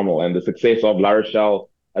phenomenal. And the success of La Rochelle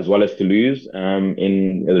as well as Toulouse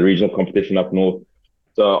in the regional competition up north.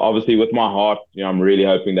 So obviously with my heart, I'm really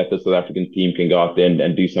hoping that the South African team can go out there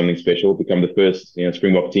and do something special, become the first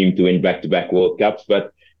Springbok team to win back-to-back World Cups.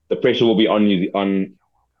 But the pressure will be on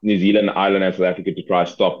New Zealand, Ireland and South Africa to try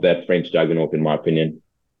to stop that French juggernaut, in my opinion.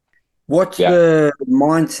 What's the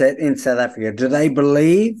mindset in South Africa? Do they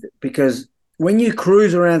believe? Because when you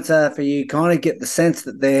cruise around South Africa, you kind of get the sense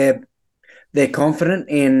that they're confident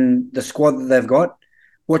in the squad that they've got.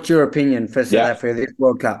 What's your opinion for South Africa this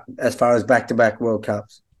World Cup as far as back-to-back World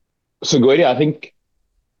Cups? So, Goody, I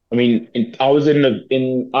was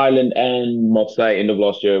in Ireland and Marseille end of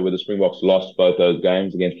last year where the Springboks lost both those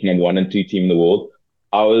games against the number 1 and 2 team in the world.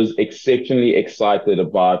 I was exceptionally excited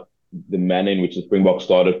about the manner in which the Springboks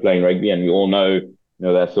started playing rugby, and we all know,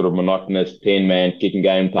 that sort of monotonous 10-man kicking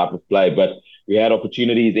game type of play. But we had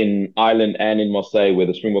opportunities in Ireland and in Marseille where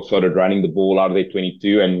the Springboks started running the ball out of their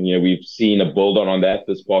 22, and we've seen a build on that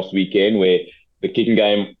this past weekend where the kicking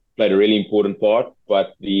game played a really important part,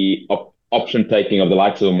 but the option taking of the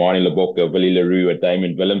likes of Amani Leboka, Willie Leroux, and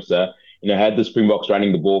Damon Willemse, had the Springboks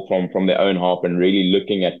running the ball from their own half and really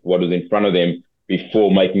looking at what was in front of them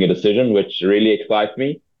before making a decision, which really excites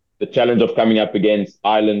me. The challenge of coming up against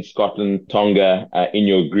Ireland, Scotland, Tonga in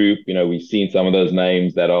your group, we've seen some of those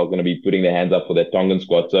names that are going to be putting their hands up for that Tongan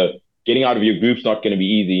squad. So getting out of your group's not going to be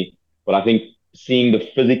easy, but I think seeing the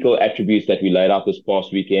physical attributes that we laid out this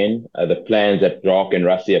past weekend, the plans that Jacques and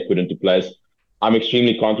Rassie have put into place, I'm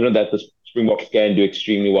extremely confident that the Springboks can do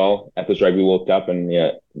extremely well at this Rugby World Cup. And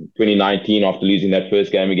 2019, after losing that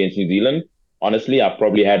first game against New Zealand, honestly, I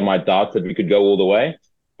probably had my doubts that we could go all the way.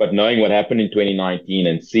 But knowing what happened in 2019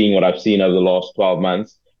 and seeing what I've seen over the last 12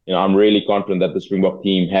 months, I'm really confident that the Springbok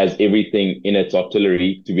team has everything in its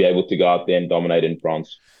artillery to be able to go out there and dominate in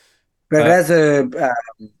France. But as a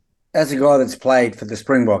guy that's played for the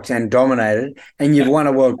Springboks and dominated, and you've won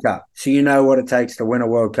a World Cup, so you know what it takes to win a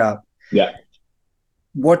World Cup. Yeah.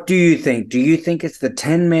 What do you think? Do you think it's the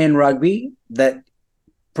 10-man rugby that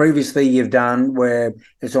previously you've done where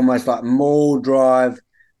it's almost like maul drive,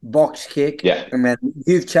 box kick? Yeah. I mean,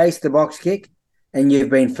 you've chased the box kick and you've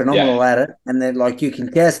been phenomenal at it. And then you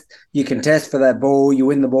can test for that ball, you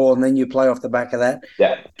win the ball, and then you play off the back of that.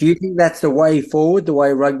 Yeah. Do you think that's the way forward, the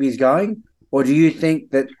way rugby is going? Or do you think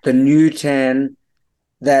that the new 10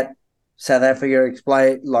 that South Africa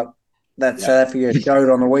explained, South Africa showed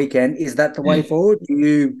on the weekend, is that the way forward?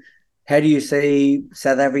 How do you see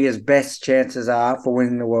South Africa's best chances are for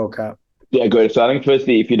winning the World Cup? Yeah, good. So I think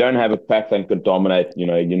firstly, if you don't have a pack that can dominate,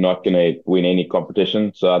 you're not going to win any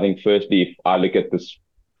competition. So I think firstly, if I look at this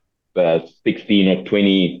 16 or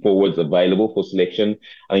 20 forwards available for selection,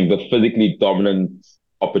 I think the physically dominant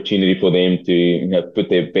opportunity for them to put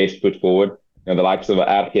their best foot forward. The likes of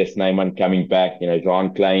R.K. Snyman coming back,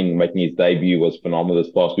 Jean Klein making his debut was phenomenal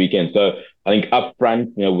this past weekend. So I think up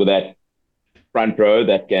front, with that front row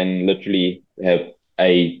that can literally have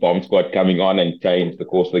a bomb squad coming on and change the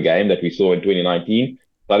course of the game that we saw in 2019.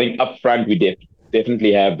 So I think up front, we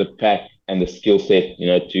definitely have the pack and the skill set,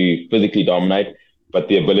 to physically dominate, but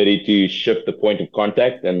the ability to shift the point of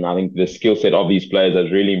contact. And I think the skill set of these players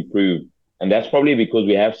has really improved. And that's probably because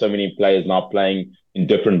we have so many players now playing in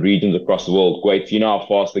different regions across the world. Great, how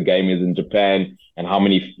fast the game is in Japan and how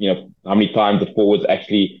many times the forwards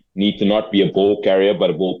actually need to not be a ball carrier, but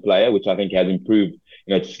a ball player, which I think has improved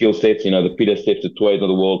skill sets, the Peter Steps, the Toys of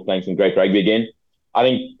the world playing some great rugby again. I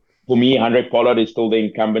think for me, Handré Pollard is still the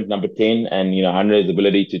incumbent number 10, and Handré's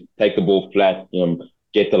ability to take the ball flat,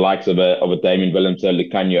 get the likes of a Damien Willemse,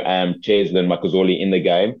 Lucanio Cheslin, Makazole in the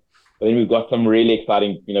game. But then we've got some really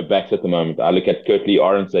exciting, backs at the moment. I look at Kurtley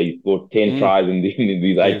Arendse, he's scored 10 tries in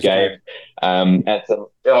these 8 games.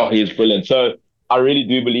 He's brilliant. So I really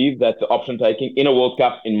do believe that the option taking in a World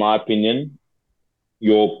Cup, in my opinion,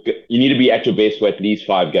 you need to be at your best for at least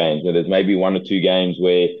 5 games. There's maybe 1 or 2 games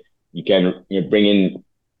where you can bring in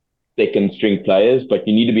second string players, but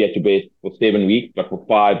you need to be at your best for 7 weeks, but for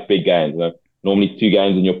 5 big games. Normally 2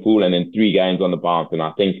 games in your pool and then 3 games on the bounce. And I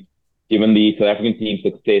think given the South African team's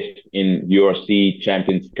success in URC,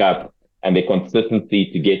 Champions Cup, and their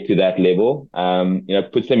consistency to get to that level,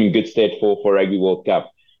 puts them in good stead for Rugby World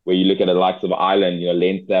Cup, where you look at the likes of Ireland,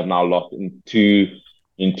 Leinster have now lost in two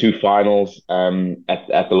finals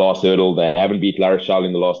at the last hurdle. They haven't beat La Rochelle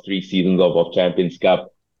in the last 3 seasons of Champions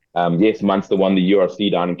Cup. Yes, Munster won the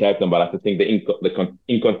URC down in Cape Town, but I think the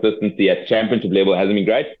inconsistency at championship level hasn't been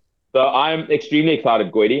great. So I'm extremely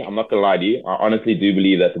excited, Goity. I'm not going to lie to you. I honestly do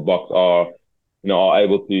believe that the Boks are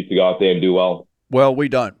able to go out there and do well. Well, we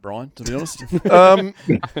don't, Brian, to be honest. We're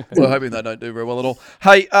hoping they don't do very well at all.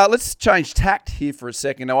 Hey, let's change tact here for a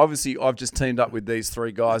second. Now, obviously, I've just teamed up with these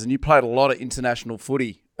three guys, and you played a lot of international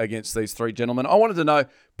footy against these three gentlemen. I wanted to know,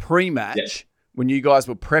 pre-match, when you guys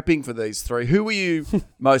were prepping for these three, who were you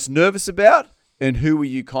most nervous about and who were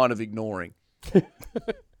you kind of ignoring?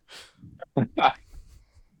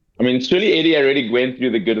 I mean, surely Eddie already went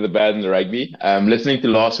through the good, the bad, and the rugby. Listening to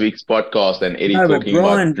last week's podcast and Eddie talking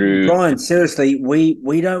about Drew. Brian, seriously,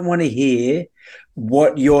 we don't want to hear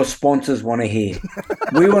what your sponsors want to hear.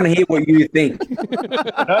 We want to hear what you think.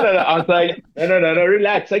 No. I'm saying, no.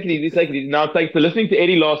 Relax. Take it easy. Now, so listening to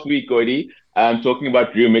Eddie last week, Goity, talking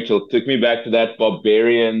about Drew Mitchell, took me back to that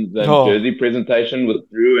Barbarians and Jersey presentation with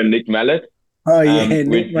Drew and Nick Mallett. Oh, yeah,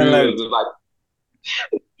 Nick Mallett.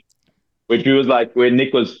 Where Drew was like, where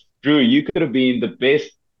Nick was, Drew, you could have been the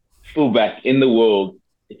best fullback in the world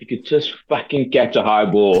if you could just fucking catch a high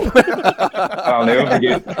ball. I'll never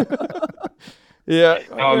forget.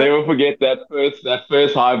 I'll never forget that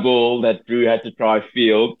first high ball that Drew had to try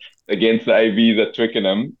field against the ABs at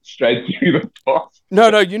Twickenham, straight through the box.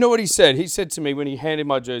 No, you know what he said? He said to me when he handed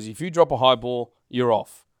my jersey, if you drop a high ball, you're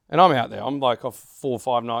off. And I'm out there. I'm like off 4 or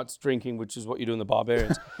 5 nights drinking, which is what you do in the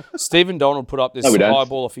Barbarians. Stephen Donald put up this high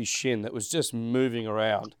ball off his shin that was just moving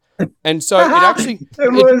around. And so it actually...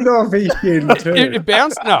 it was off his shin too. It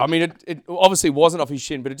bounced. No, I mean, it obviously wasn't off his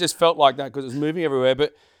shin, but it just felt like that because it was moving everywhere.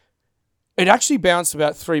 But it actually bounced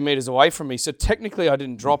about 3 meters away from me. So technically I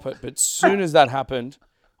didn't drop it. But as soon as that happened,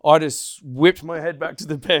 I just whipped my head back to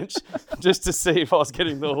the bench just to see if I was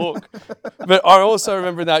getting the hook. But I also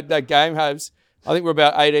remember that game, Habs, I think we're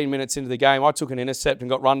about 18 minutes into the game. I took an intercept and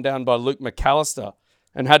got run down by Luke McAllister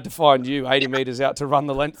and had to find you 80 metres out to run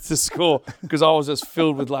the length to score because I was just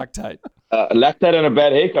filled with lactate. Lactate and a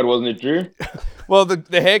bad haircut, wasn't it, Drew? Well,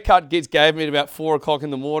 the haircut gave me at about 4 o'clock in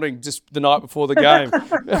the morning, just the night before the game.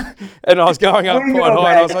 And I was going up quite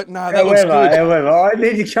high and I was like, no, that looks good. However, I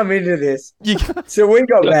need to come into this. So we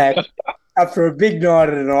got back after a big night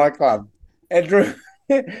at a nightclub. And Drew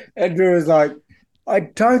was like, I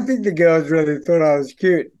don't think the girls really thought I was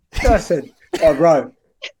cute. I said, oh, bro,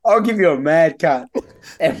 I'll give you a mad cut.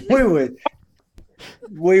 And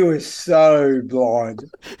we were so blind.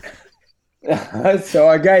 So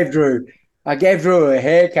I gave Drew a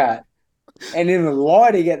haircut. And in the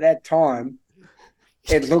lighting at that time,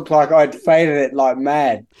 it looked like I'd faded it like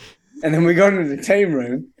mad. And then we got into the team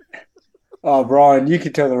room. Oh, Brian, you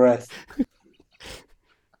could tell the rest.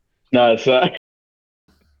 No,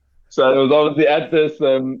 so it was obviously at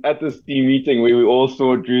this team meeting where we all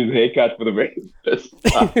saw Drew's haircut for the very first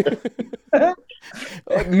time.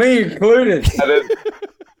 Me included.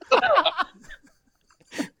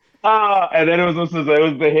 And then it was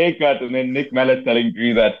the haircut, and then Nick Mallett telling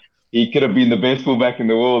Drew that he could have been the best fullback in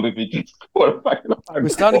the world if he just scored a fucking high ball. We're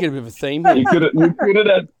starting to get a bit of a theme here. You could have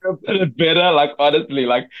scripted it better. Like, honestly,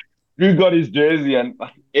 like, Drew got his jersey and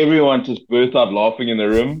everyone just burst out laughing in the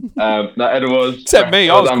room. It was... Except me,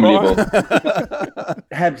 I was unbelievable.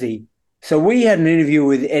 Habsy, so we had an interview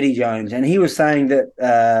with Eddie Jones and he was saying that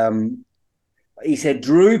he said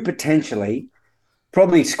Drew potentially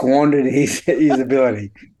probably squandered his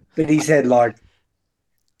ability. But he said, like,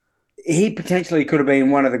 he potentially could have been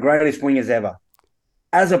one of the greatest wingers ever.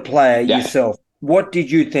 As a player yourself, what did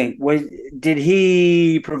you think? Did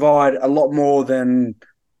he provide a lot more than...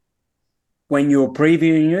 when you were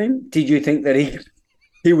previewing him, did you think that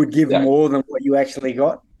he would give more than what you actually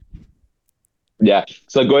got? Yeah.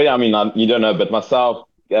 So, Goy, I mean, you don't know, but myself,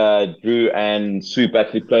 Drew and Swoop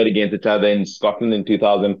actually played against each other in Scotland in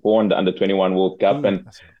 2004 in the Under-21 World Cup. And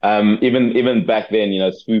even back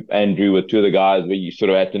then, Swoop and Drew were two of the guys where you sort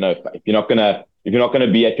of had to know if you're not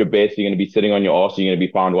gonna be at your best, you're gonna be sitting on your arse, you're gonna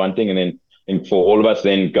be found wanting. And for all of us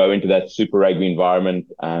then go into that Super Rugby environment,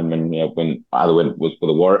 and when it was for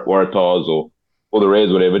the Waratahs or the Rays,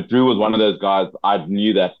 whatever, Drew was one of those guys. I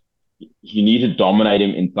knew that you need to dominate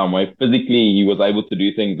him in some way. Physically, he was able to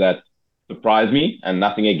do things that surprised me, and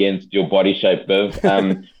nothing against your body shape, Viv.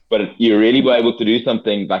 But you really were able to do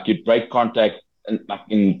something like you'd break contact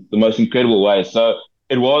in the most incredible way. So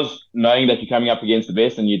it was knowing that you're coming up against the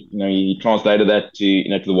best, and you translated that to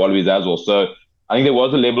the Wallabies as well. So I think there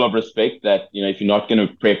was a level of respect that, if you're not going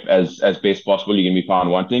to prep as best possible, you're going to be found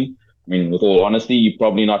wanting. I mean, with all honesty, you're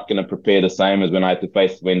probably not going to prepare the same as when I had to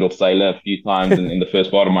face Wendell Saylor a few times in the first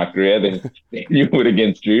part of my career than you would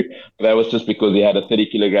against Drew. But that was just because he had a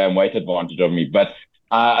 30-kilogram weight advantage of me. But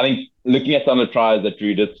I think looking at some of the tries that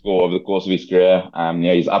Drew did score over the course of his career,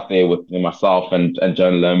 he's up there with myself and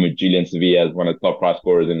Joan Lim, with Julian Sevilla as one of the top try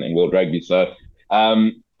scorers in world rugby. So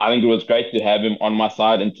I think it was great to have him on my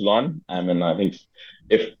side in Toulon. And I think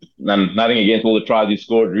if nothing against all the tries he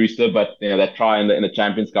scored, Rooster, but that try in the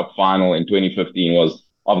Champions Cup final in 2015 was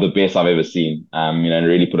of the best I've ever seen. And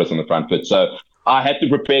really put us on the front foot. So I had to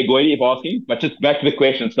prepare Goity if asking. But just back to the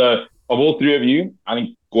question. So of all three of you, I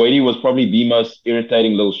think Goity was probably the most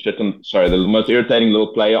irritating little the most irritating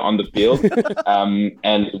little player on the field.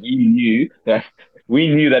 And we knew that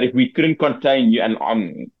if we couldn't contain you,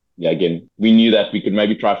 and again, we knew that we could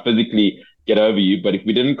maybe try physically get over you, but if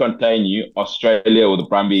we didn't contain you, Australia or the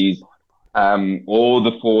Brumbies, or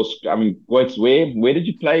the Force, Goits, where did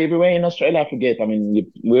you play everywhere in Australia? I forget.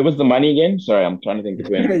 Where was the money again? Sorry, I'm trying to think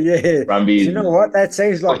between yeah. Brumbies. Do you know what? That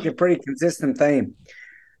seems like a pretty consistent theme.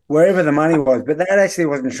 Wherever the money was, but that actually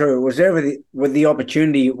wasn't true. It was with the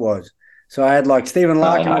opportunity it was. So I had like Stephen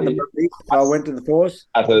Larkin with the Brumbies, so I went to the Force.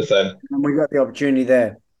 I thought the same. And we got the opportunity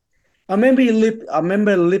there. I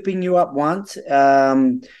remember lipping you up once.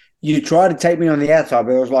 You tried to take me on the outside,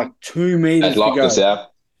 but it was like 2 meters to go. Yeah.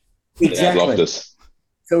 Exactly. Yeah,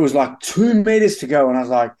 so it was like 2 meters to go, and I was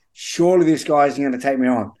like, surely this guy isn't going to take me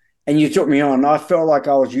on. And you took me on. I felt like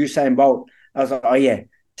I was Usain Bolt. I was like, oh yeah,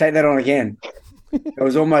 take that on again. It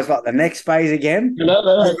was almost like the next phase again.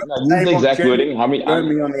 No. This is the exact wording. Me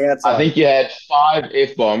on the outside. I think you had 5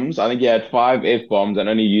 F-bombs. And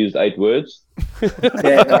only used 8 words.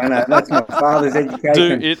 Yeah, I know. That's my father's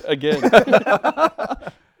education. Do it again.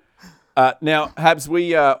 Now, Habs,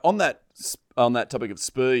 we on that topic of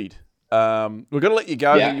speed, we've got to let you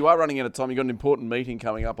go. Yeah. You are running out of time. You've got an important meeting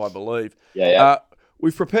coming up, I believe. Yeah.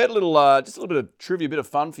 We've prepared a little, just a little bit of trivia, a bit of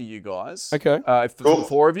fun for you guys. Okay. For the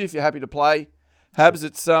 4 of you, if you're happy to play. Habs,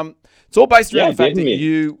 it's all based around the fact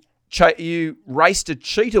that you raced a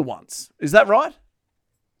cheetah once. Is that right?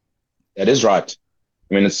 That is right.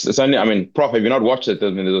 It's only, Prof, have you not watched it?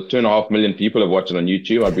 There's 2.5 million people have watched it on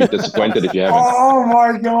YouTube. I'd be disappointed if you haven't. Oh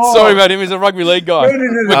my God. Sorry about him. He's a rugby league guy.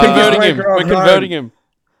 We're converting him.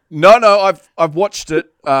 No, I've watched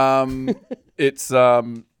it. It's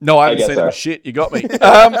no, I haven't seen it. Shit, you got me.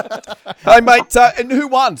 Hey mate, and who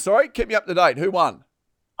won? Sorry, keep me up to date. Who won?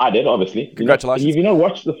 I did, obviously. Congratulations. Have you not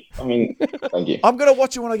watched thank you. I'm going to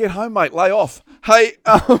watch it when I get home, mate. Lay off. Hey,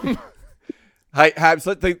 hey,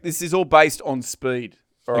 Habs, this is all based on speed.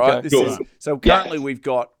 All right? Cool. So currently we've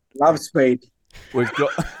got... Love speed. We've got...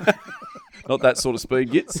 not that sort of speed,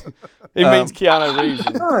 Gits. It means Keanu Reeves.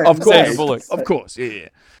 Of course. Sandra Bullock. Of course, yeah.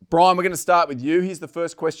 Brian, we're going to start with you. Here's the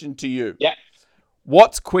first question to you. Yeah.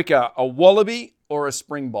 What's quicker, a wallaby or a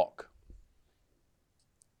springbok?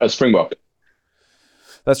 A springbok.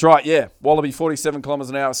 That's right, yeah. Wallaby 47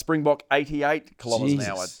 kilometres an hour, Springbok 88 kilometres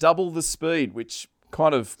an hour. Double the speed, which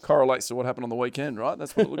kind of correlates to what happened on the weekend, right?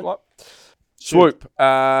 That's what it looked like. Swoop.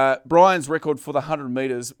 Brian's record for the 100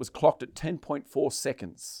 metres was clocked at 10.4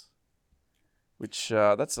 seconds, which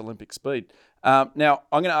that's Olympic speed. Now,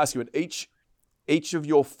 I'm going to ask you at each of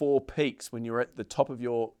your 4 peaks when you're at the top of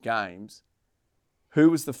your games,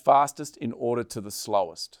 who was the fastest in order to the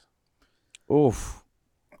slowest? Oof.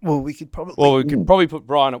 Well, we could probably put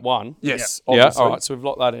Brian at 1. Yes. Yeah. All right. So we've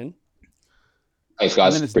locked that in. Thanks,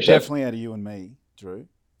 guys. And then it's definitely out of you and me, Drew,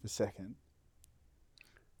 the second.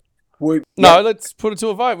 Let's put it to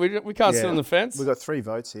a vote. We can't sit on the fence. We've got 3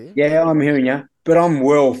 votes here. Yeah, I'm hearing you, but I'm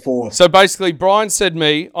well for. So basically, Brian said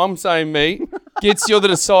me. I'm saying me. Gits, you're the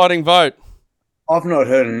deciding vote. I've not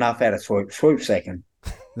heard enough out of Swoop. Swoop second.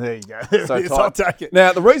 There you go. So I'll take it.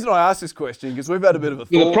 Now, the reason I asked this question, because we've had a bit of a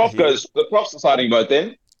thought the prof's deciding vote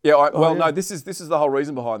then. Yeah, no, this is the whole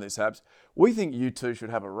reason behind this, Habs. We think you two should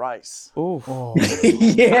have a race. Oh.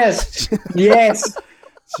 Yes.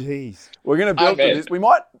 Jeez. We're going to build to this. We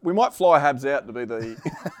might fly Habs out to be the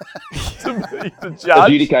judge.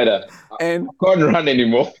 Adjudicator. And I can't run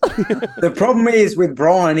anymore. The problem is with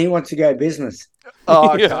Brian, he wants to go business.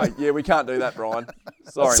 Oh, okay. Yeah, we can't do that, Brian.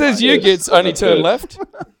 Sorry. Says mate. You Gits only turn left.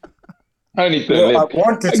 Only turn left. I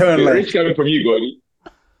want to turn left. Rich coming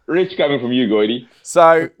from you, Goity.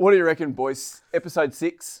 So, what do you reckon, boys? Episode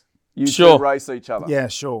 6, you two race each other. Yeah,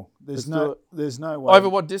 sure. There's no way. Over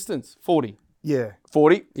what distance? 40. Yeah.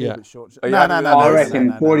 40? Yeah. Short. No. I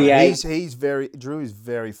reckon 48. Drew is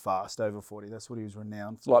very fast over 40. That's what he was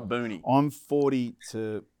renowned for. Like Booney. I'm 40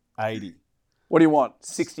 to 80. What do you want?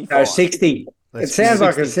 65? No, 60. It sounds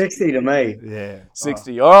like a 60 to me. Yeah.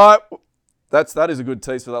 60. All right. That is a good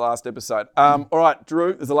tease for the last episode. All right,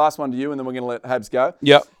 Drew, there's the last one to you, and then we're going to let Habs go.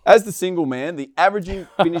 Yep. As the single man, the averaging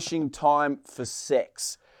finishing time for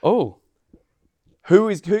sex. Oh.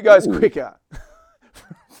 Who goes quicker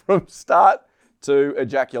from start to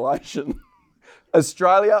ejaculation?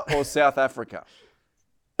 Australia or South Africa?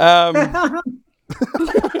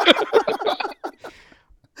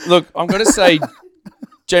 Look, I'm going to say,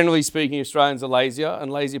 generally speaking, Australians are lazier,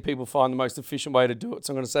 and lazier people find the most efficient way to do it.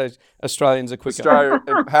 So I'm going to say Australians are quicker. Australia.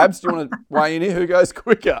 Habs, do you want to weigh in here? Who goes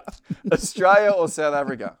quicker, Australia or South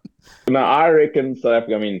Africa? No, I reckon South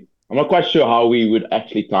Africa. I mean, I'm not quite sure how we would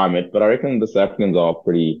actually time it, but I reckon the South Africans are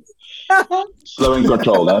pretty slow in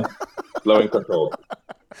control, huh? Slow in control.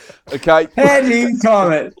 Okay. How do you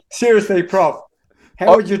time it? Seriously, Prof.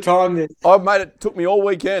 How would you time this? Mate, it took me all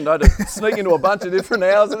weekend. I had to sneak into a bunch of different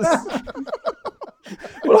houses.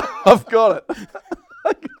 Well, I've got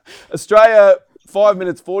it. Australia, 5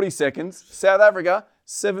 minutes, 40 seconds. South Africa,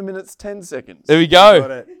 7 minutes, 10 seconds. There we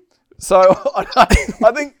go. So I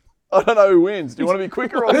think, I don't know who wins. Do you want to be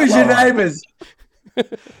quicker or Who's slower? your neighbours?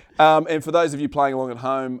 And for those of you playing along at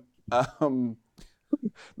home,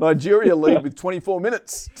 Nigeria lead with 24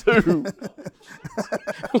 minutes to get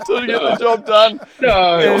the job done.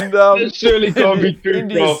 No, and, that surely can't be true,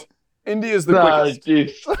 Prof. India's the quickest.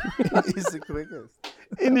 He's the quickest.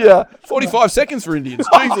 India, 45 seconds for Indians.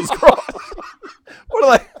 Jesus Christ. What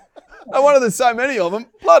are they? No wonder there's so many of them.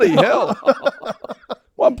 Bloody hell.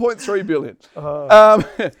 1.3 billion.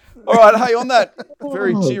 All right, hey, on that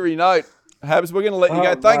very cheery note, Habs, we're going to let you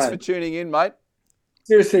go. Thanks for tuning in, mate.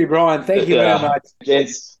 Seriously, Brian, thank you very much.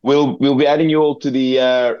 Gents, we'll be adding you all to the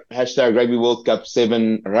hashtag Rugby World Cup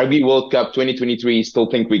 7, Rugby World Cup 2023. Still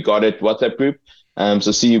think we got it WhatsApp group.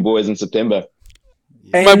 So see you boys in September.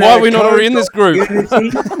 And, why are we not already in this group?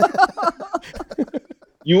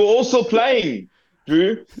 You were also playing,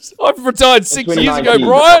 Drew. I've retired 6 years ago,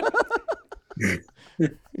 Brian.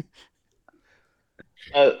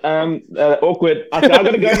 Awkward. I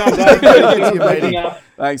gotta go now,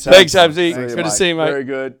 guys. Thanks, Habsy. Good to see you, mate. Very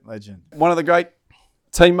good. Legend. One of the great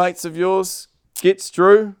teammates of yours, Gits,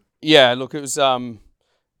 Drew. Yeah, look, it was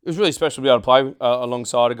really special to be able to play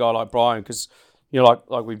alongside a guy like Brian because, you know,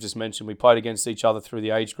 like we've just mentioned, we played against each other through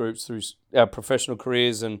the age groups, through our professional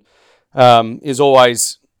careers, and is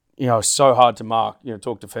always, you know, so hard to mark, you know,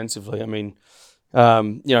 talk defensively. I mean,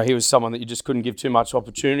 you know, he was someone that you just couldn't give too much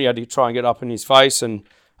opportunity. You had to try and get up in his face. And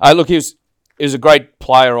look, he was a great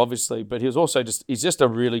player, obviously, but he was also he's just a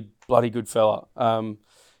really bloody good fella.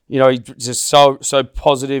 You know, he's just so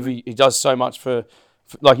positive. He does so much for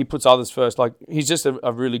like he puts others first. Like he's just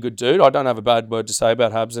a really good dude. I don't have a bad word to say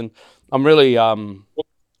about Habs, and I'm really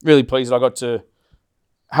really pleased that I got to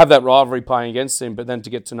have that rivalry playing against him, but then to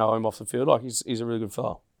get to know him off the field. Like he's a really good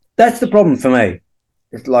fella. That's the problem for me.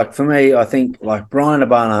 It's like, for me, I think, like Bryan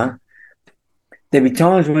Habana, there'd be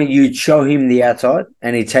times when you'd show him the outside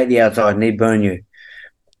and he'd take the outside and he'd burn you.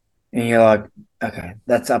 And you're like, okay,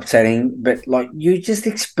 that's upsetting. But, like, you just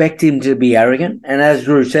expect him to be arrogant. And as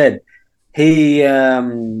Drew said, he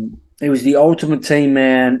was the ultimate team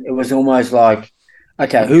man. It was almost like,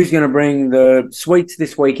 okay, who's going to bring the sweets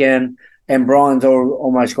this weekend? And Brian's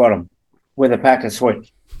almost got him with a pack of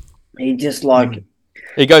sweets. He just, like...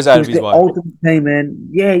 He goes out of his way. Ultimate team, man.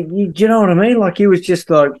 Yeah, do you know what I mean? Like, he was just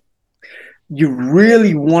like, you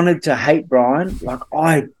really wanted to hate Brian. Like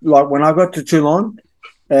when I got to Toulon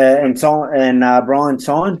and Brian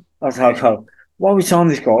signed, I was like, oh, why we sign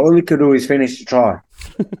this guy? All he could do is finish the try.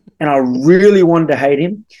 And I really wanted to hate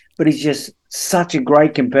him, but he's just such a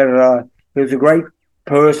great competitor. He was a great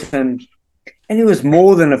person, and he was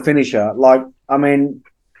more than a finisher. Like, I mean,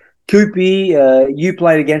 Koopy, you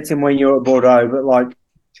played against him when you were at Bordeaux, but like,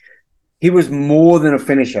 he was more than a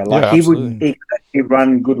finisher. Like he could actually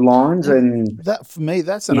run good lines, and that for me,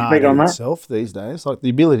 that's an art in itself these days. Like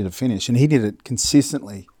the ability to finish, and he did it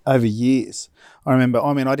consistently over years. I remember.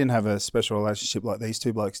 I mean, I didn't have a special relationship like these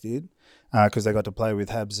two blokes did because they got to play with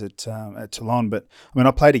Habs at Toulon. But I mean,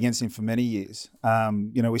 I played against him for many years.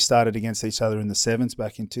 You know, we started against each other in the sevens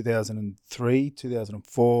back in 2003,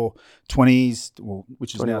 2004, 20s, well,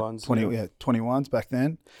 which is 21s, now 21s back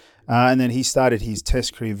then. And then he started his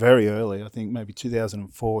test career very early, I think maybe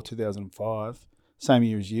 2004, 2005, same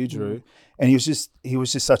year as you, Drew. And he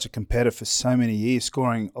was just such a competitor for so many years,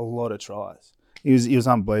 scoring a lot of tries. He was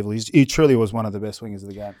unbelievable. He truly was one of the best wingers of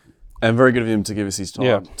the game. And very good of him to give us his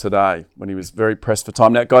time today when he was very pressed for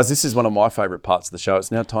time. Now, guys, this is one of my favourite parts of the show. It's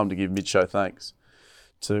now time to give mid-show thanks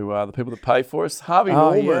to the people that pay for us. Harvey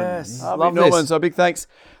Norman. Yes. Harvey Norman. So big thanks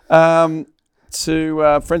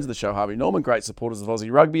to friends of the show, Harvey Norman, great supporters of Aussie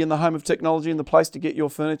Rugby and the home of technology and the place to get your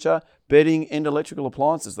furniture, bedding and electrical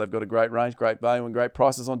appliances. They've got a great range, great value and great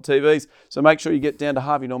prices on TVs. So make sure you get down to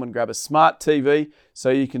Harvey Norman, grab a smart TV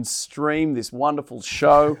so you can stream this wonderful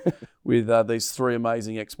show with these three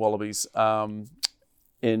amazing ex-Wallabies and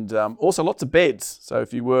also lots of beds. So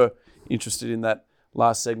if you were interested in that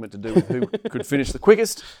last segment to do with who could finish the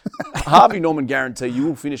quickest. Harvey Norman guarantee you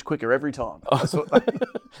will finish quicker every time. That's what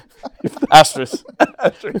Asterisk.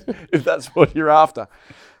 if that's what you're after.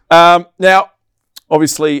 Now,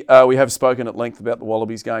 obviously, we have spoken at length about the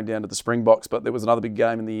Wallabies going down to the Springboks, but there was another big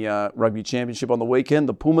game in the Rugby Championship on the weekend.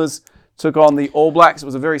 The Pumas took on the All Blacks. It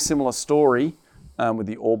was a very similar story with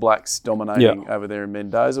the All Blacks dominating over there in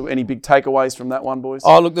Mendoza. Any big takeaways from that one, boys?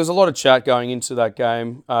 Oh, look, there's a lot of chat going into that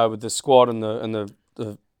game with the squad and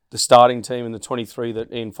the starting team and the 23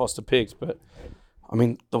 that Ian Foster picked. But, I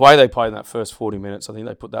mean, the way they played in that first 40 minutes, I think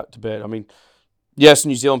they put that to bed. I mean, yes,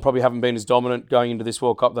 New Zealand probably haven't been as dominant going into this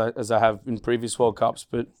World Cup as they have in previous World Cups,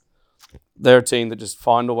 but they're a team that just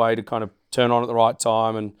find a way to kind of turn on at the right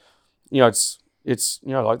time. And, it's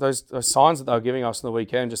like those signs that they were giving us on the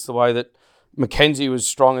weekend, just the way that Mackenzie was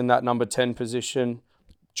strong in that number 10 position.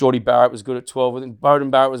 Geordie Barrett was good at 12. I think Bowden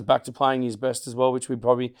Barrett was back to playing his best as well, which we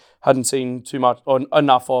probably hadn't seen too much or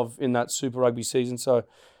enough of in that Super Rugby season. So,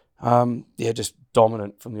 just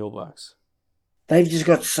dominant from the All Blacks. They've just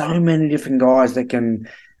got so many different guys that can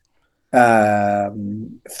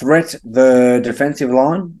threat the defensive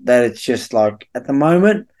line that it's just like, at the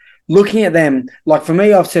moment, looking at them, like for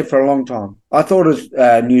me, I've said for a long time, I thought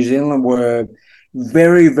New Zealand were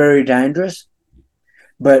very, very dangerous,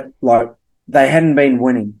 but like they hadn't been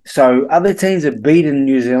winning. So other teams have beaten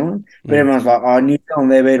New Zealand, but everyone's like, oh, New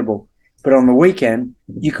Zealand, they're beatable. But on the weekend,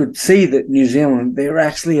 you could see that New Zealand, they're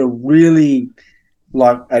actually a really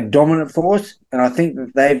like a dominant force. And I think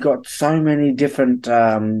that they've got so many different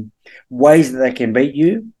ways that they can beat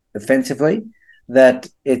you defensively that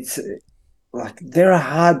it's like they're a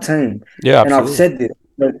hard team. Yeah, and absolutely. I've said this.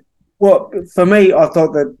 But, well, for me, I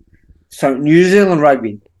thought that so New Zealand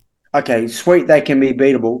rugby, okay, sweet, they can be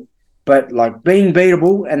beatable, but like being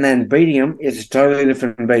beatable and then beating them is a totally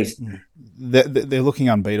different beast. They're looking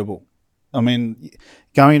unbeatable. I mean,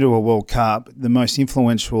 going to a World Cup, the most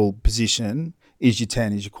influential position is your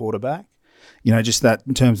 10, is your quarterback. Just that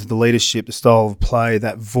in terms of the leadership, the style of play,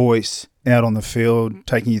 that voice out on the field,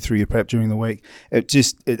 taking you through your prep during the week.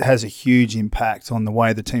 It has a huge impact on the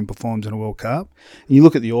way the team performs in a World Cup. And you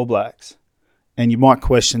look at the All Blacks, and you might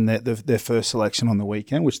question their first selection on the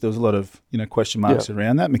weekend, which there was a lot of question marks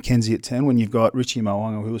around that. Mackenzie at 10, when you've got Richie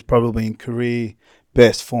Mo'unga, who was probably in career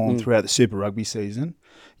best form throughout the Super Rugby season,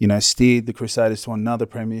 steered the Crusaders to another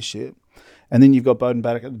premiership. And then you've got Bowden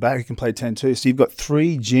Barrett at the back who can play 10 too. So you've got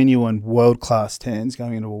 3 genuine world-class 10s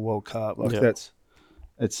going into a World Cup.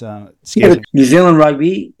 It's scary. New Zealand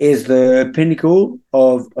rugby is the pinnacle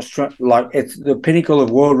of it's the pinnacle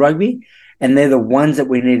of world rugby, and they're the ones that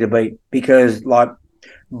we need to beat because like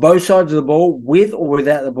both sides of the ball, with or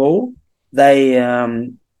without the ball, they're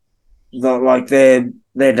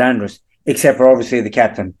dangerous. Except for obviously the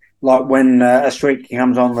captain. Like when a streak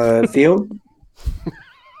comes on the field.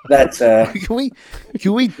 That's Can we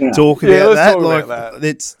talk about that? Talk about that.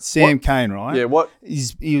 It's Sam Cane, right? Yeah. What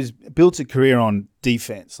he was built a career on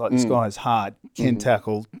defense. Like this guy is hard, can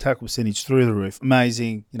tackle percentage through the roof,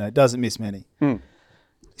 amazing. Doesn't miss many, and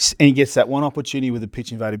he gets that one opportunity with a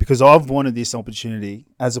pitch invader. Because I've wanted this opportunity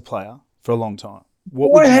as a player for a long time.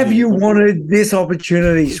 Why have you wanted this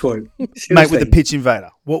opportunity, Swoop? Mate, with a pitch invader,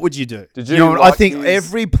 what would you do? I think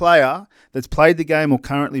every player that's played the game or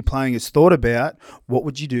currently playing has thought about what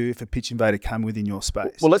would you do if a pitch invader came within your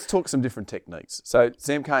space. Well, let's talk some different techniques. So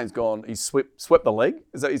Sam Cane's gone. He's swept the leg.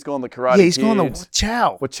 Is that he's gone the karate? Yeah, he's gone the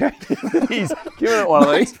chow. Well, chow. He's given it one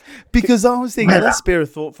of these. Because I was thinking, let's spare a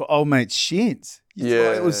thought for old mate Shins.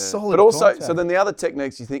 Yeah, it was solid. But also, contact. so then the other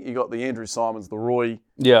techniques, you think you got the Andrew Simons, the Roy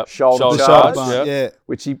shoulder charge, bump,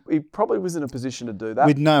 which he probably was in a position to do that.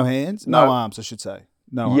 With no hands, no arms, I should say.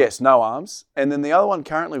 No arms. And then the other one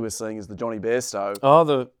currently we're seeing is the Johnny Bairstow.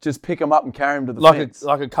 Oh, just pick him up and carry him to the fence.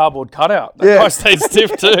 Like a cardboard cutout. That guy stayed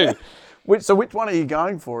stiff too. Which one are you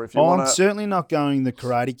going for? If you I'm certainly not going the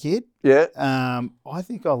Karate Kid. Yeah. I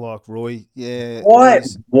think I like Roy. Yeah. Why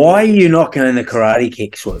are you not going the Karate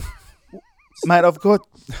Kick, Swoop? Mate, I've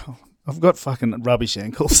got fucking rubbish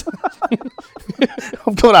ankles.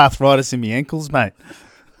 I've got arthritis in my ankles, mate.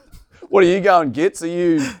 What are you going, Gits? Are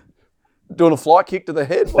you doing a fly kick to the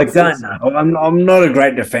head? I don't know. I'm not a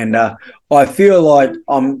great defender. I feel like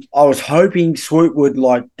I was hoping Swoop would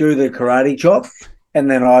like do the karate chop,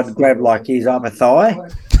 and then I'd grab like his upper thigh,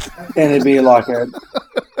 and it'd be like a,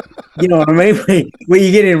 you know what I mean? Where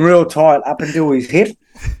you get him real tight up until his hip.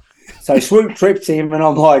 So Swoop trips him, and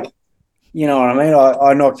I'm like, you know what I mean?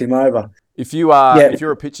 I knocked him over. If you're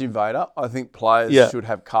a pitch invader, I think players should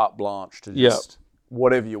have carte blanche to just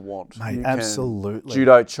whatever you want. Mate, you absolutely.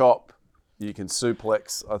 Judo chop, you can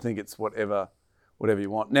suplex. I think it's whatever whatever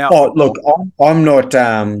you want. Now, look, I'm not.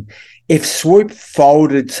 If Swoop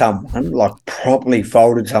folded someone, like properly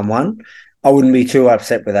folded someone, I wouldn't be too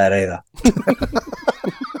upset with that either.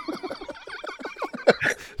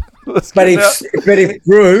 But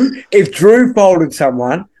if Drew folded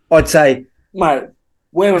someone, I'd say, mate,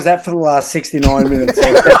 where was that for the last 69 minutes?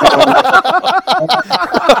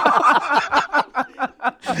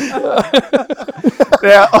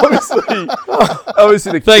 Now,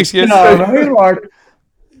 obviously, thanks, you know what I mean? Like,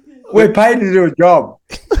 we're paid to do a job.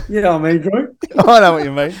 You know what I mean, Drew? I know what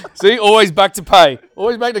you mean. See, always back to pay.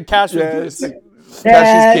 Always back to cash. Cash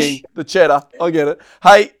is king. The cheddar. I get it.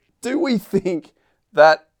 Hey, do we think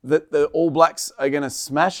that the All Blacks are going to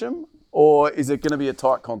smash them, or is it going to be a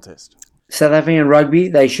tight contest? South African rugby,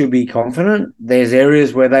 they should be confident. There's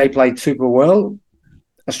areas where they played super well.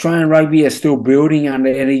 Australian rugby is still building under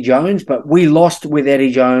Eddie Jones, but we lost with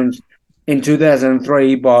Eddie Jones in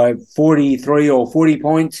 2003 by 43 or 40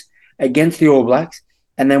 points against the All Blacks,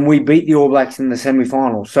 and then we beat the All Blacks in the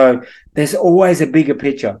semi-final. So there's always a bigger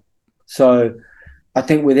picture. So I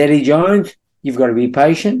think with Eddie Jones, you've got to be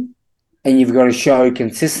patient and you've got to show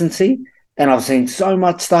consistency. And I've seen so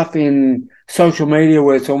much stuff in social media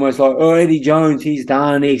where it's almost like, oh, Eddie Jones, he's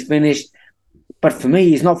done, he's finished. But for me,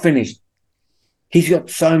 he's not finished. He's got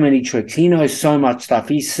so many tricks. He knows so much stuff.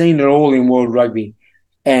 He's seen it all in world rugby.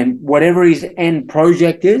 And whatever his end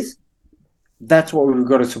project is, that's what we've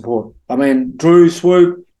got to support. I mean, Drew,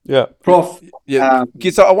 Swoop, Prof. Yeah.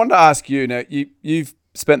 So I wanted to ask you, now, you've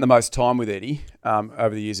spent the most time with Eddie over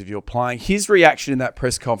the years of your playing. His reaction in that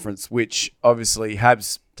press conference, which obviously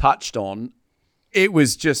Habs touched on, it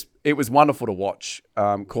was wonderful to watch,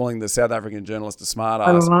 calling the South African journalist a smart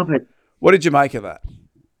ass. I love it. What did you make of that?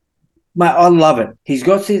 Mate, I love it. He's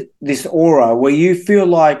got this aura where you feel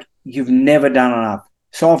like you've never done enough.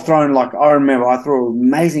 So I've thrown, I remember I threw an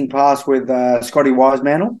amazing pass with Scotty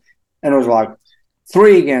Wisemantle, and it was like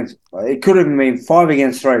 3 against, it could have been 5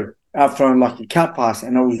 against 3. I've thrown a cut pass,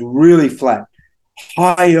 and it was really flat.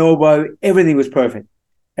 High elbow, everything was perfect.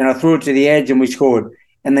 And I threw it to the edge, and we scored.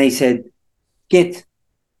 And they said,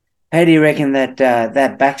 how do you reckon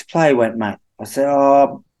that backs play went, mate? I said,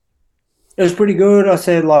 it was pretty good. I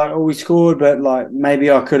said, we scored, but,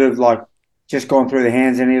 maybe I could have, just gone through the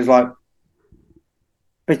hands. And he was like,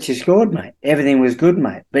 but you scored, mate. Everything was good,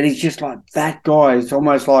 mate. But he's just that guy. It's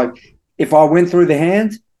almost like if I went through the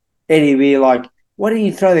hands, Eddie'd be like, why didn't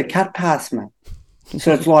you throw the cut pass, mate?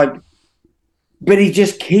 So it's but he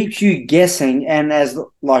just keeps you guessing. And as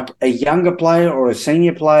a younger player or a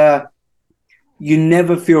senior player, you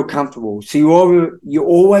never feel comfortable. So you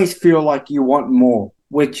always feel like you want more,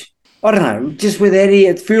 which, I don't know, just with Eddie,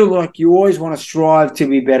 it feels like you always want to strive to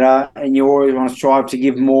be better and you always want to strive to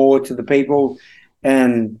give more to the people.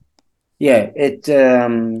 And, I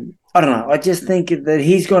don't know. I just think that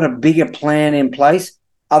he's got a bigger plan in place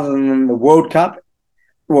other than the World Cup.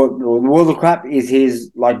 Well, the World Cup is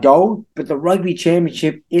his, goal, but the Rugby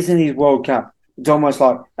Championship isn't his World Cup. It's almost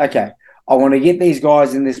like, okay, I want to get these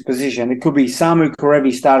guys in this position. It could be Samu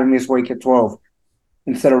Karevi starting this week at 12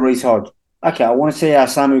 instead of Reece Hodge. Okay, I want to see how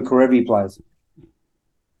Samu Karevi plays.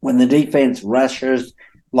 When the defense rushes,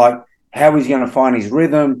 how he's going to find his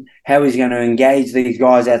rhythm, how he's going to engage these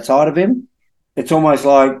guys outside of him. It's almost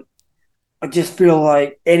like I just feel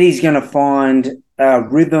like Eddie's going to find a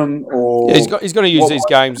rhythm or... Yeah, he's going to use these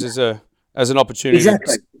games as an opportunity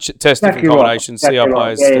to test different combinations, see how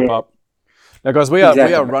players step up. Now, guys, we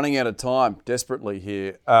are running out of time desperately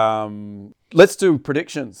here. Let's do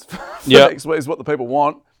predictions for next week is what the people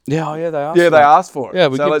want. Yeah, they asked for it. They asked for it. Yeah,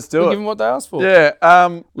 let's do it. Give them what they asked for.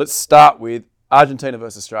 Yeah. Let's start with Argentina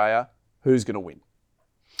versus Australia. Who's going to win?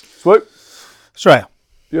 Swoop? Australia.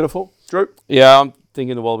 Beautiful. Drew? Yeah, I'm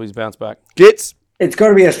thinking the Wallabies bounce back. Gits? It's got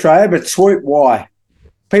to be Australia, but Swoop, why?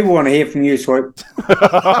 People want to hear from you, Swoop.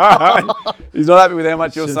 He's not happy with how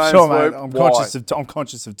much you're saying, Swoop. Mate, I'm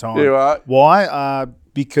conscious of time. You are. Why?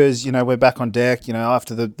 Because, we're back on deck.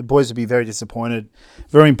 After the boys will be very disappointed.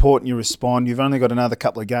 Very important you respond. You've only got another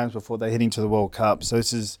couple of games before they head into the World Cup. So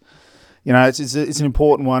this is... it's an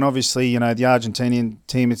important one. Obviously, the Argentinian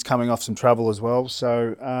team is coming off some travel as well.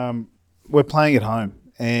 So we're playing at home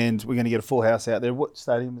and we're going to get a full house out there. What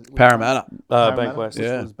stadium is it? Parramatta. Bankwest.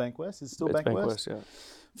 Yeah. Bankwest? It's still Bankwest? Bankwest, yeah.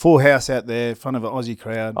 Full house out there in front of an Aussie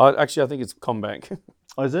crowd. I think it's Combank.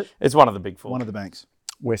 Oh, is it? It's one of the big four. One of the banks.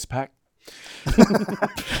 Westpac. I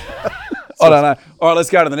don't know. All right, let's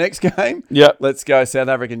go to the next game. Yep. Let's go South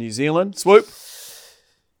Africa, New Zealand. Swoop.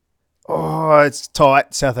 Oh, it's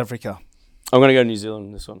tight. South Africa. I'm going to go New Zealand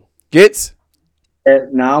in this one. Gits?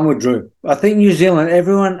 No, I'm with Drew. I think New Zealand,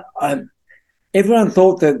 everyone, everyone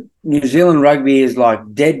thought that New Zealand rugby is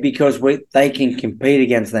like dead because they can compete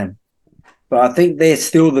against them. But I think they're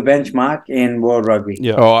still the benchmark in world rugby.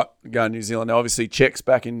 Yeah. All right, go New Zealand. Now, obviously, Czech's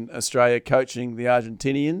back in Australia coaching the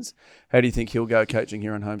Argentinians. How do you think he'll go coaching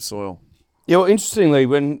here on home soil? Yeah, well, interestingly,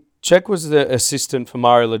 when Czech was the assistant for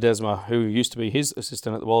Mario Ledesma, who used to be his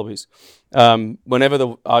assistant at the Wallabies, whenever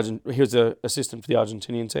he was the assistant for the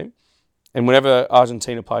Argentinian team, and whenever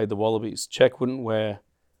Argentina played the Wallabies, Czech wouldn't wear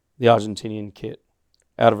the Argentinian kit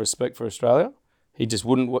out of respect for Australia. He just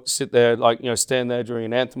wouldn't sit there, stand there during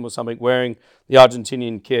an anthem or something, wearing the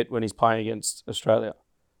Argentinian kit when he's playing against Australia.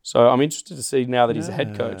 So I'm interested to see now that he's a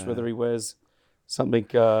head coach whether he wears something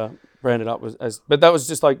branded up as. But that was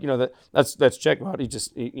just that's Czech, right? He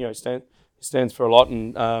stands for a lot,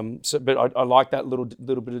 and but I like that little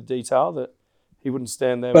bit of detail that he wouldn't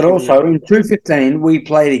stand there. But also in 2015, we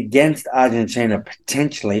played against Argentina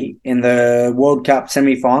potentially in the World Cup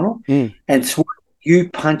semi-final, and you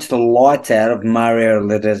punched the lights out of Mario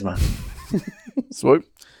Ledesma. Swoop.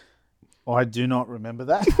 I do not remember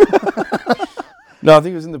that. No, I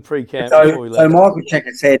think it was in the pre-camp before we left. So Michael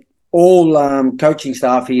Checker said all coaching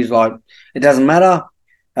staff, he's like, it doesn't matter.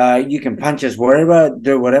 You can punch us wherever,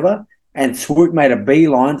 do whatever. And Swoop made a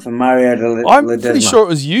beeline for Mario Ledesma. I'm pretty sure it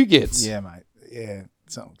was you, Gits. Yeah, mate. Yeah.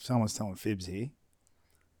 Someone's telling fibs here.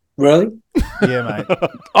 Really? Yeah, mate.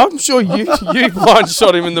 I'm sure you blind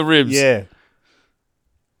shot him in the ribs. Yeah.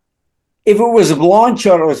 If it was a blind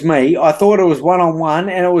shot, it was me. I thought it was one-on-one,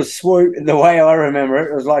 and it was Swoop. The way I remember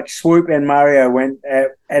it, it was like Swoop and Mario went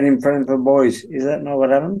at in front of the boys. Is that not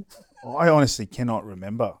what happened? I honestly cannot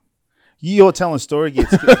remember. You're telling a story,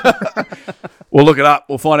 Gits. We'll look it up.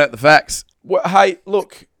 We'll find out the facts. Well, hey,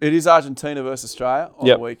 look, it is Argentina versus Australia on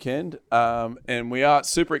the weekend, and we are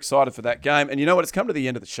super excited for that game. And you know what? It's come to the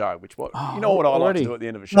end of the show, you know what I like to do at the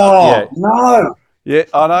end of a show? No. Yeah,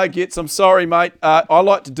 I know, Gits. I'm sorry, mate. I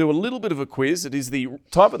like to do a little bit of a quiz. It is the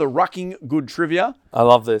type of the Rucking Good Trivia. I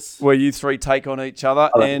love this. Where you three take on each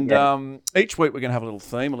other. And each week we're going to have a little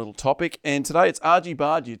theme, a little topic. And today it's Argy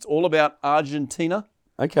Bargy. It's all about Argentina.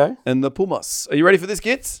 Okay. And the Pumas. Are you ready for this,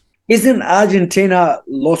 Gits? Isn't Argentina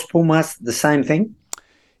Los Pumas the same thing?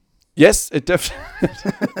 Yes, it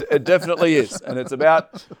definitely is. And it's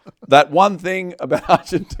about that one thing about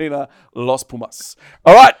Argentina, Los Pumas.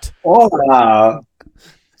 All right. Oh, wow.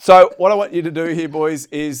 So what I want you to do here, boys,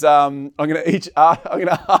 is I'm going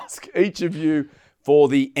to ask each of you for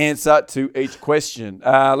the answer to each question.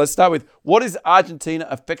 Let's start with, what is Argentina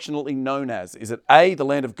affectionately known as? Is it A, the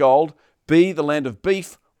land of gold, B, the land of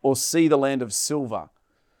beef, or C, the land of silver?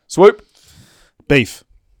 Swoop? Beef.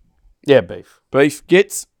 Yeah, beef. Beef.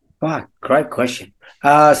 Gits? Oh, great question.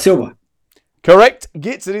 Silver. Correct.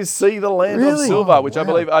 Gits, it is C, the land of silver, which I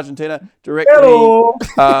believe Argentina directly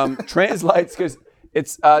translates, because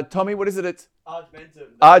it's, Tommy, what is it? It's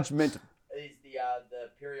Argmentum. Argmentum. Is the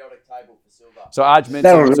periodic table for silver. So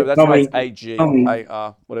Argmentum, so that's why it's AG,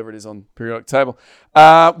 AR, whatever it is on periodic table.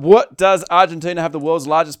 What does Argentina have the world's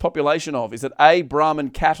largest population of? Is it A,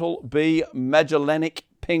 Brahman cattle, B, Magellanic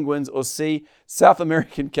penguins, or C, South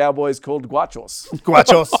American cowboys called guachos?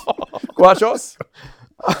 Guachos. Guachos?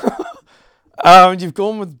 You've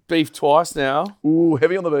gone with beef twice now. Ooh,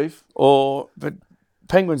 heavy on the beef. But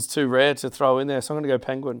penguin's too rare to throw in there, so I'm going to go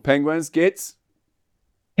penguin. Penguins, Gits?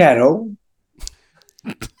 Cattle.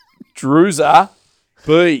 Druza.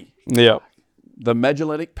 B. Yeah. The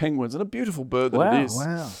Magellanic penguins, and a beautiful bird that it is.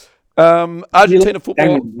 Wow. Argentina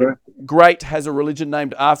football great has a religion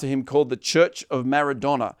named after him called the Church of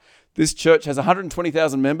Maradona. This church has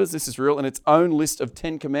 120,000 members, this is real, and its own list of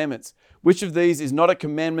 10 commandments. Which of these is not a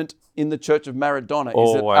commandment in the Church of Maradona?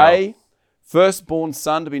 Is it A, firstborn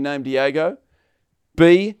son to be named Diego?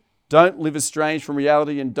 B, don't live estranged from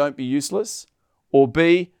reality and don't be useless? Or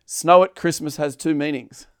B, snow at Christmas has two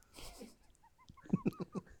meanings?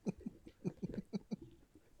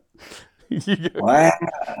 Wow.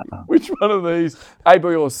 Which one of these, A, B,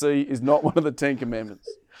 or C, is not one of the 10 commandments?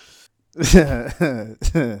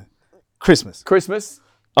 Christmas. Christmas?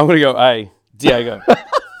 I'm going to go A, Diego.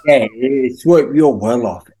 Yeah, Swoop, you're well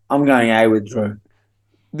off. I'm going A with Drew.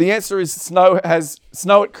 The answer is snow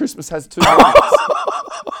at Christmas has two meanings.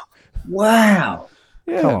 Wow.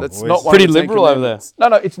 Yeah, that's not one pretty of the 10 liberal over there.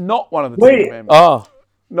 No, it's not one of the 10 commandments. Oh.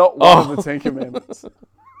 Not one of the 10 commandments.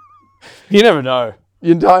 You never know.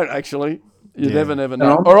 You don't, actually. You never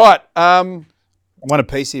know. All right. One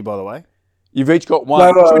apiece here, by the way. You've each got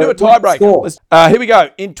one. Should we do a tiebreaker? Here we go.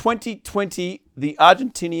 In 2020, the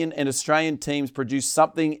Argentinian and Australian teams produced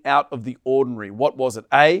something out of the ordinary. What was it?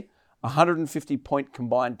 A, 150-point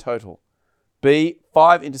combined total. B,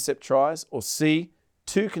 5 intercept tries. Or C,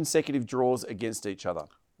 2 consecutive draws against each other.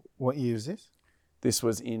 What year is this? This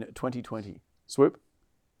was in 2020. Swoop?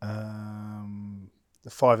 The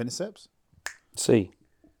 5 intercepts. C.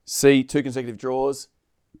 2 consecutive draws.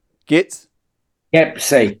 Gits? Yep,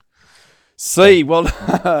 C. C. Well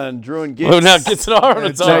done, Drew and Gits. Well, now Gits and I are on a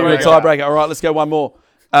tiebreaker. All right, let's go one more.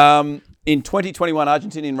 In 2021,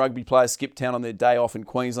 Argentinian rugby players skipped town on their day off in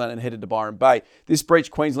Queensland and headed to Byron Bay. This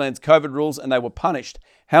breached Queensland's COVID rules and they were punished.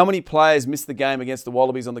 How many players missed the game against the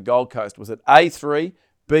Wallabies on the Gold Coast? Was it A3,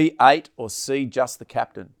 B8, or C, just the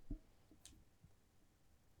captain?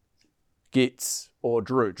 Gits or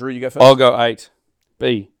Drew? Drew, you go first. I'll go 8.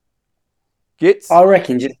 B. Gits? I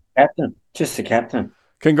reckon just the captain. Just the captain.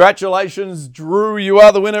 Congratulations, Drew. You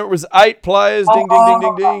are the winner. It was 8 players. Ding, ding,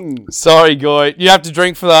 ding, ding, ding. Sorry, Goy. You have to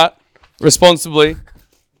drink for that responsibly.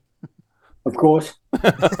 Of course.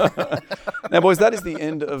 Now, boys, that is the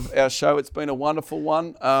end of our show. It's been a wonderful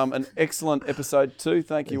one. An excellent episode too.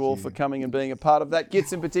 Thank you all for coming and being a part of that.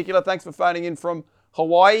 Gits in particular, thanks for phoning in from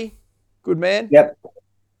Hawaii. Good man. Yep.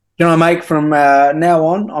 Can I make from now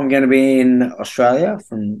on, I'm going to be in Australia.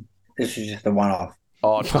 This is just a one-off.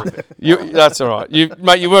 Oh, that's all right.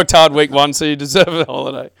 You worked hard week 1, so you deserve a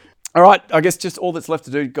holiday. All right. I guess just all that's left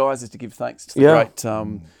to do, guys, is to give thanks to the great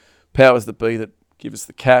powers that be that give us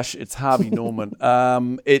the cash. It's Harvey Norman.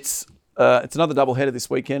 It's another doubleheader this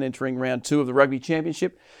weekend, entering round 2 of the Rugby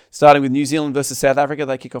Championship, starting with New Zealand versus South Africa.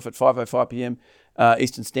 They kick off at 5:05 p.m.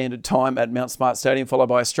 Eastern Standard Time at Mount Smart Stadium, followed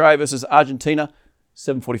by Australia versus Argentina,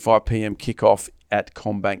 7:45 p.m. kickoff at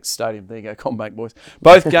Combank Stadium. There you go, Combank boys.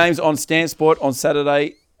 Both games on Stan Sport on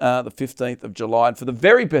Saturday, the 15th of July. And for the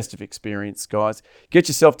very best of experience, guys, get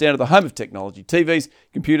yourself down to the home of technology. TVs,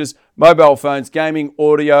 computers, mobile phones, gaming,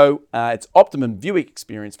 audio. It's optimum viewing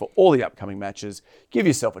experience for all the upcoming matches. Give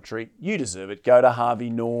yourself a treat. You deserve it. Go to Harvey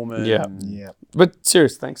Norman. Yeah. But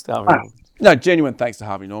serious thanks to Harvey Norman. No, genuine thanks to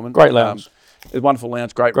Harvey Norman. Great lounge. A wonderful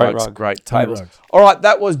lounge, great rugs, rug. great tables. All right,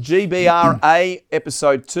 that was GBRA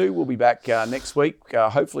episode 2. We'll be back next week,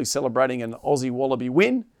 hopefully celebrating an Aussie Wallaby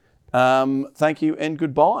win. Thank you and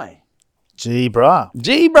goodbye. G-Bra.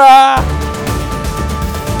 G-Bra.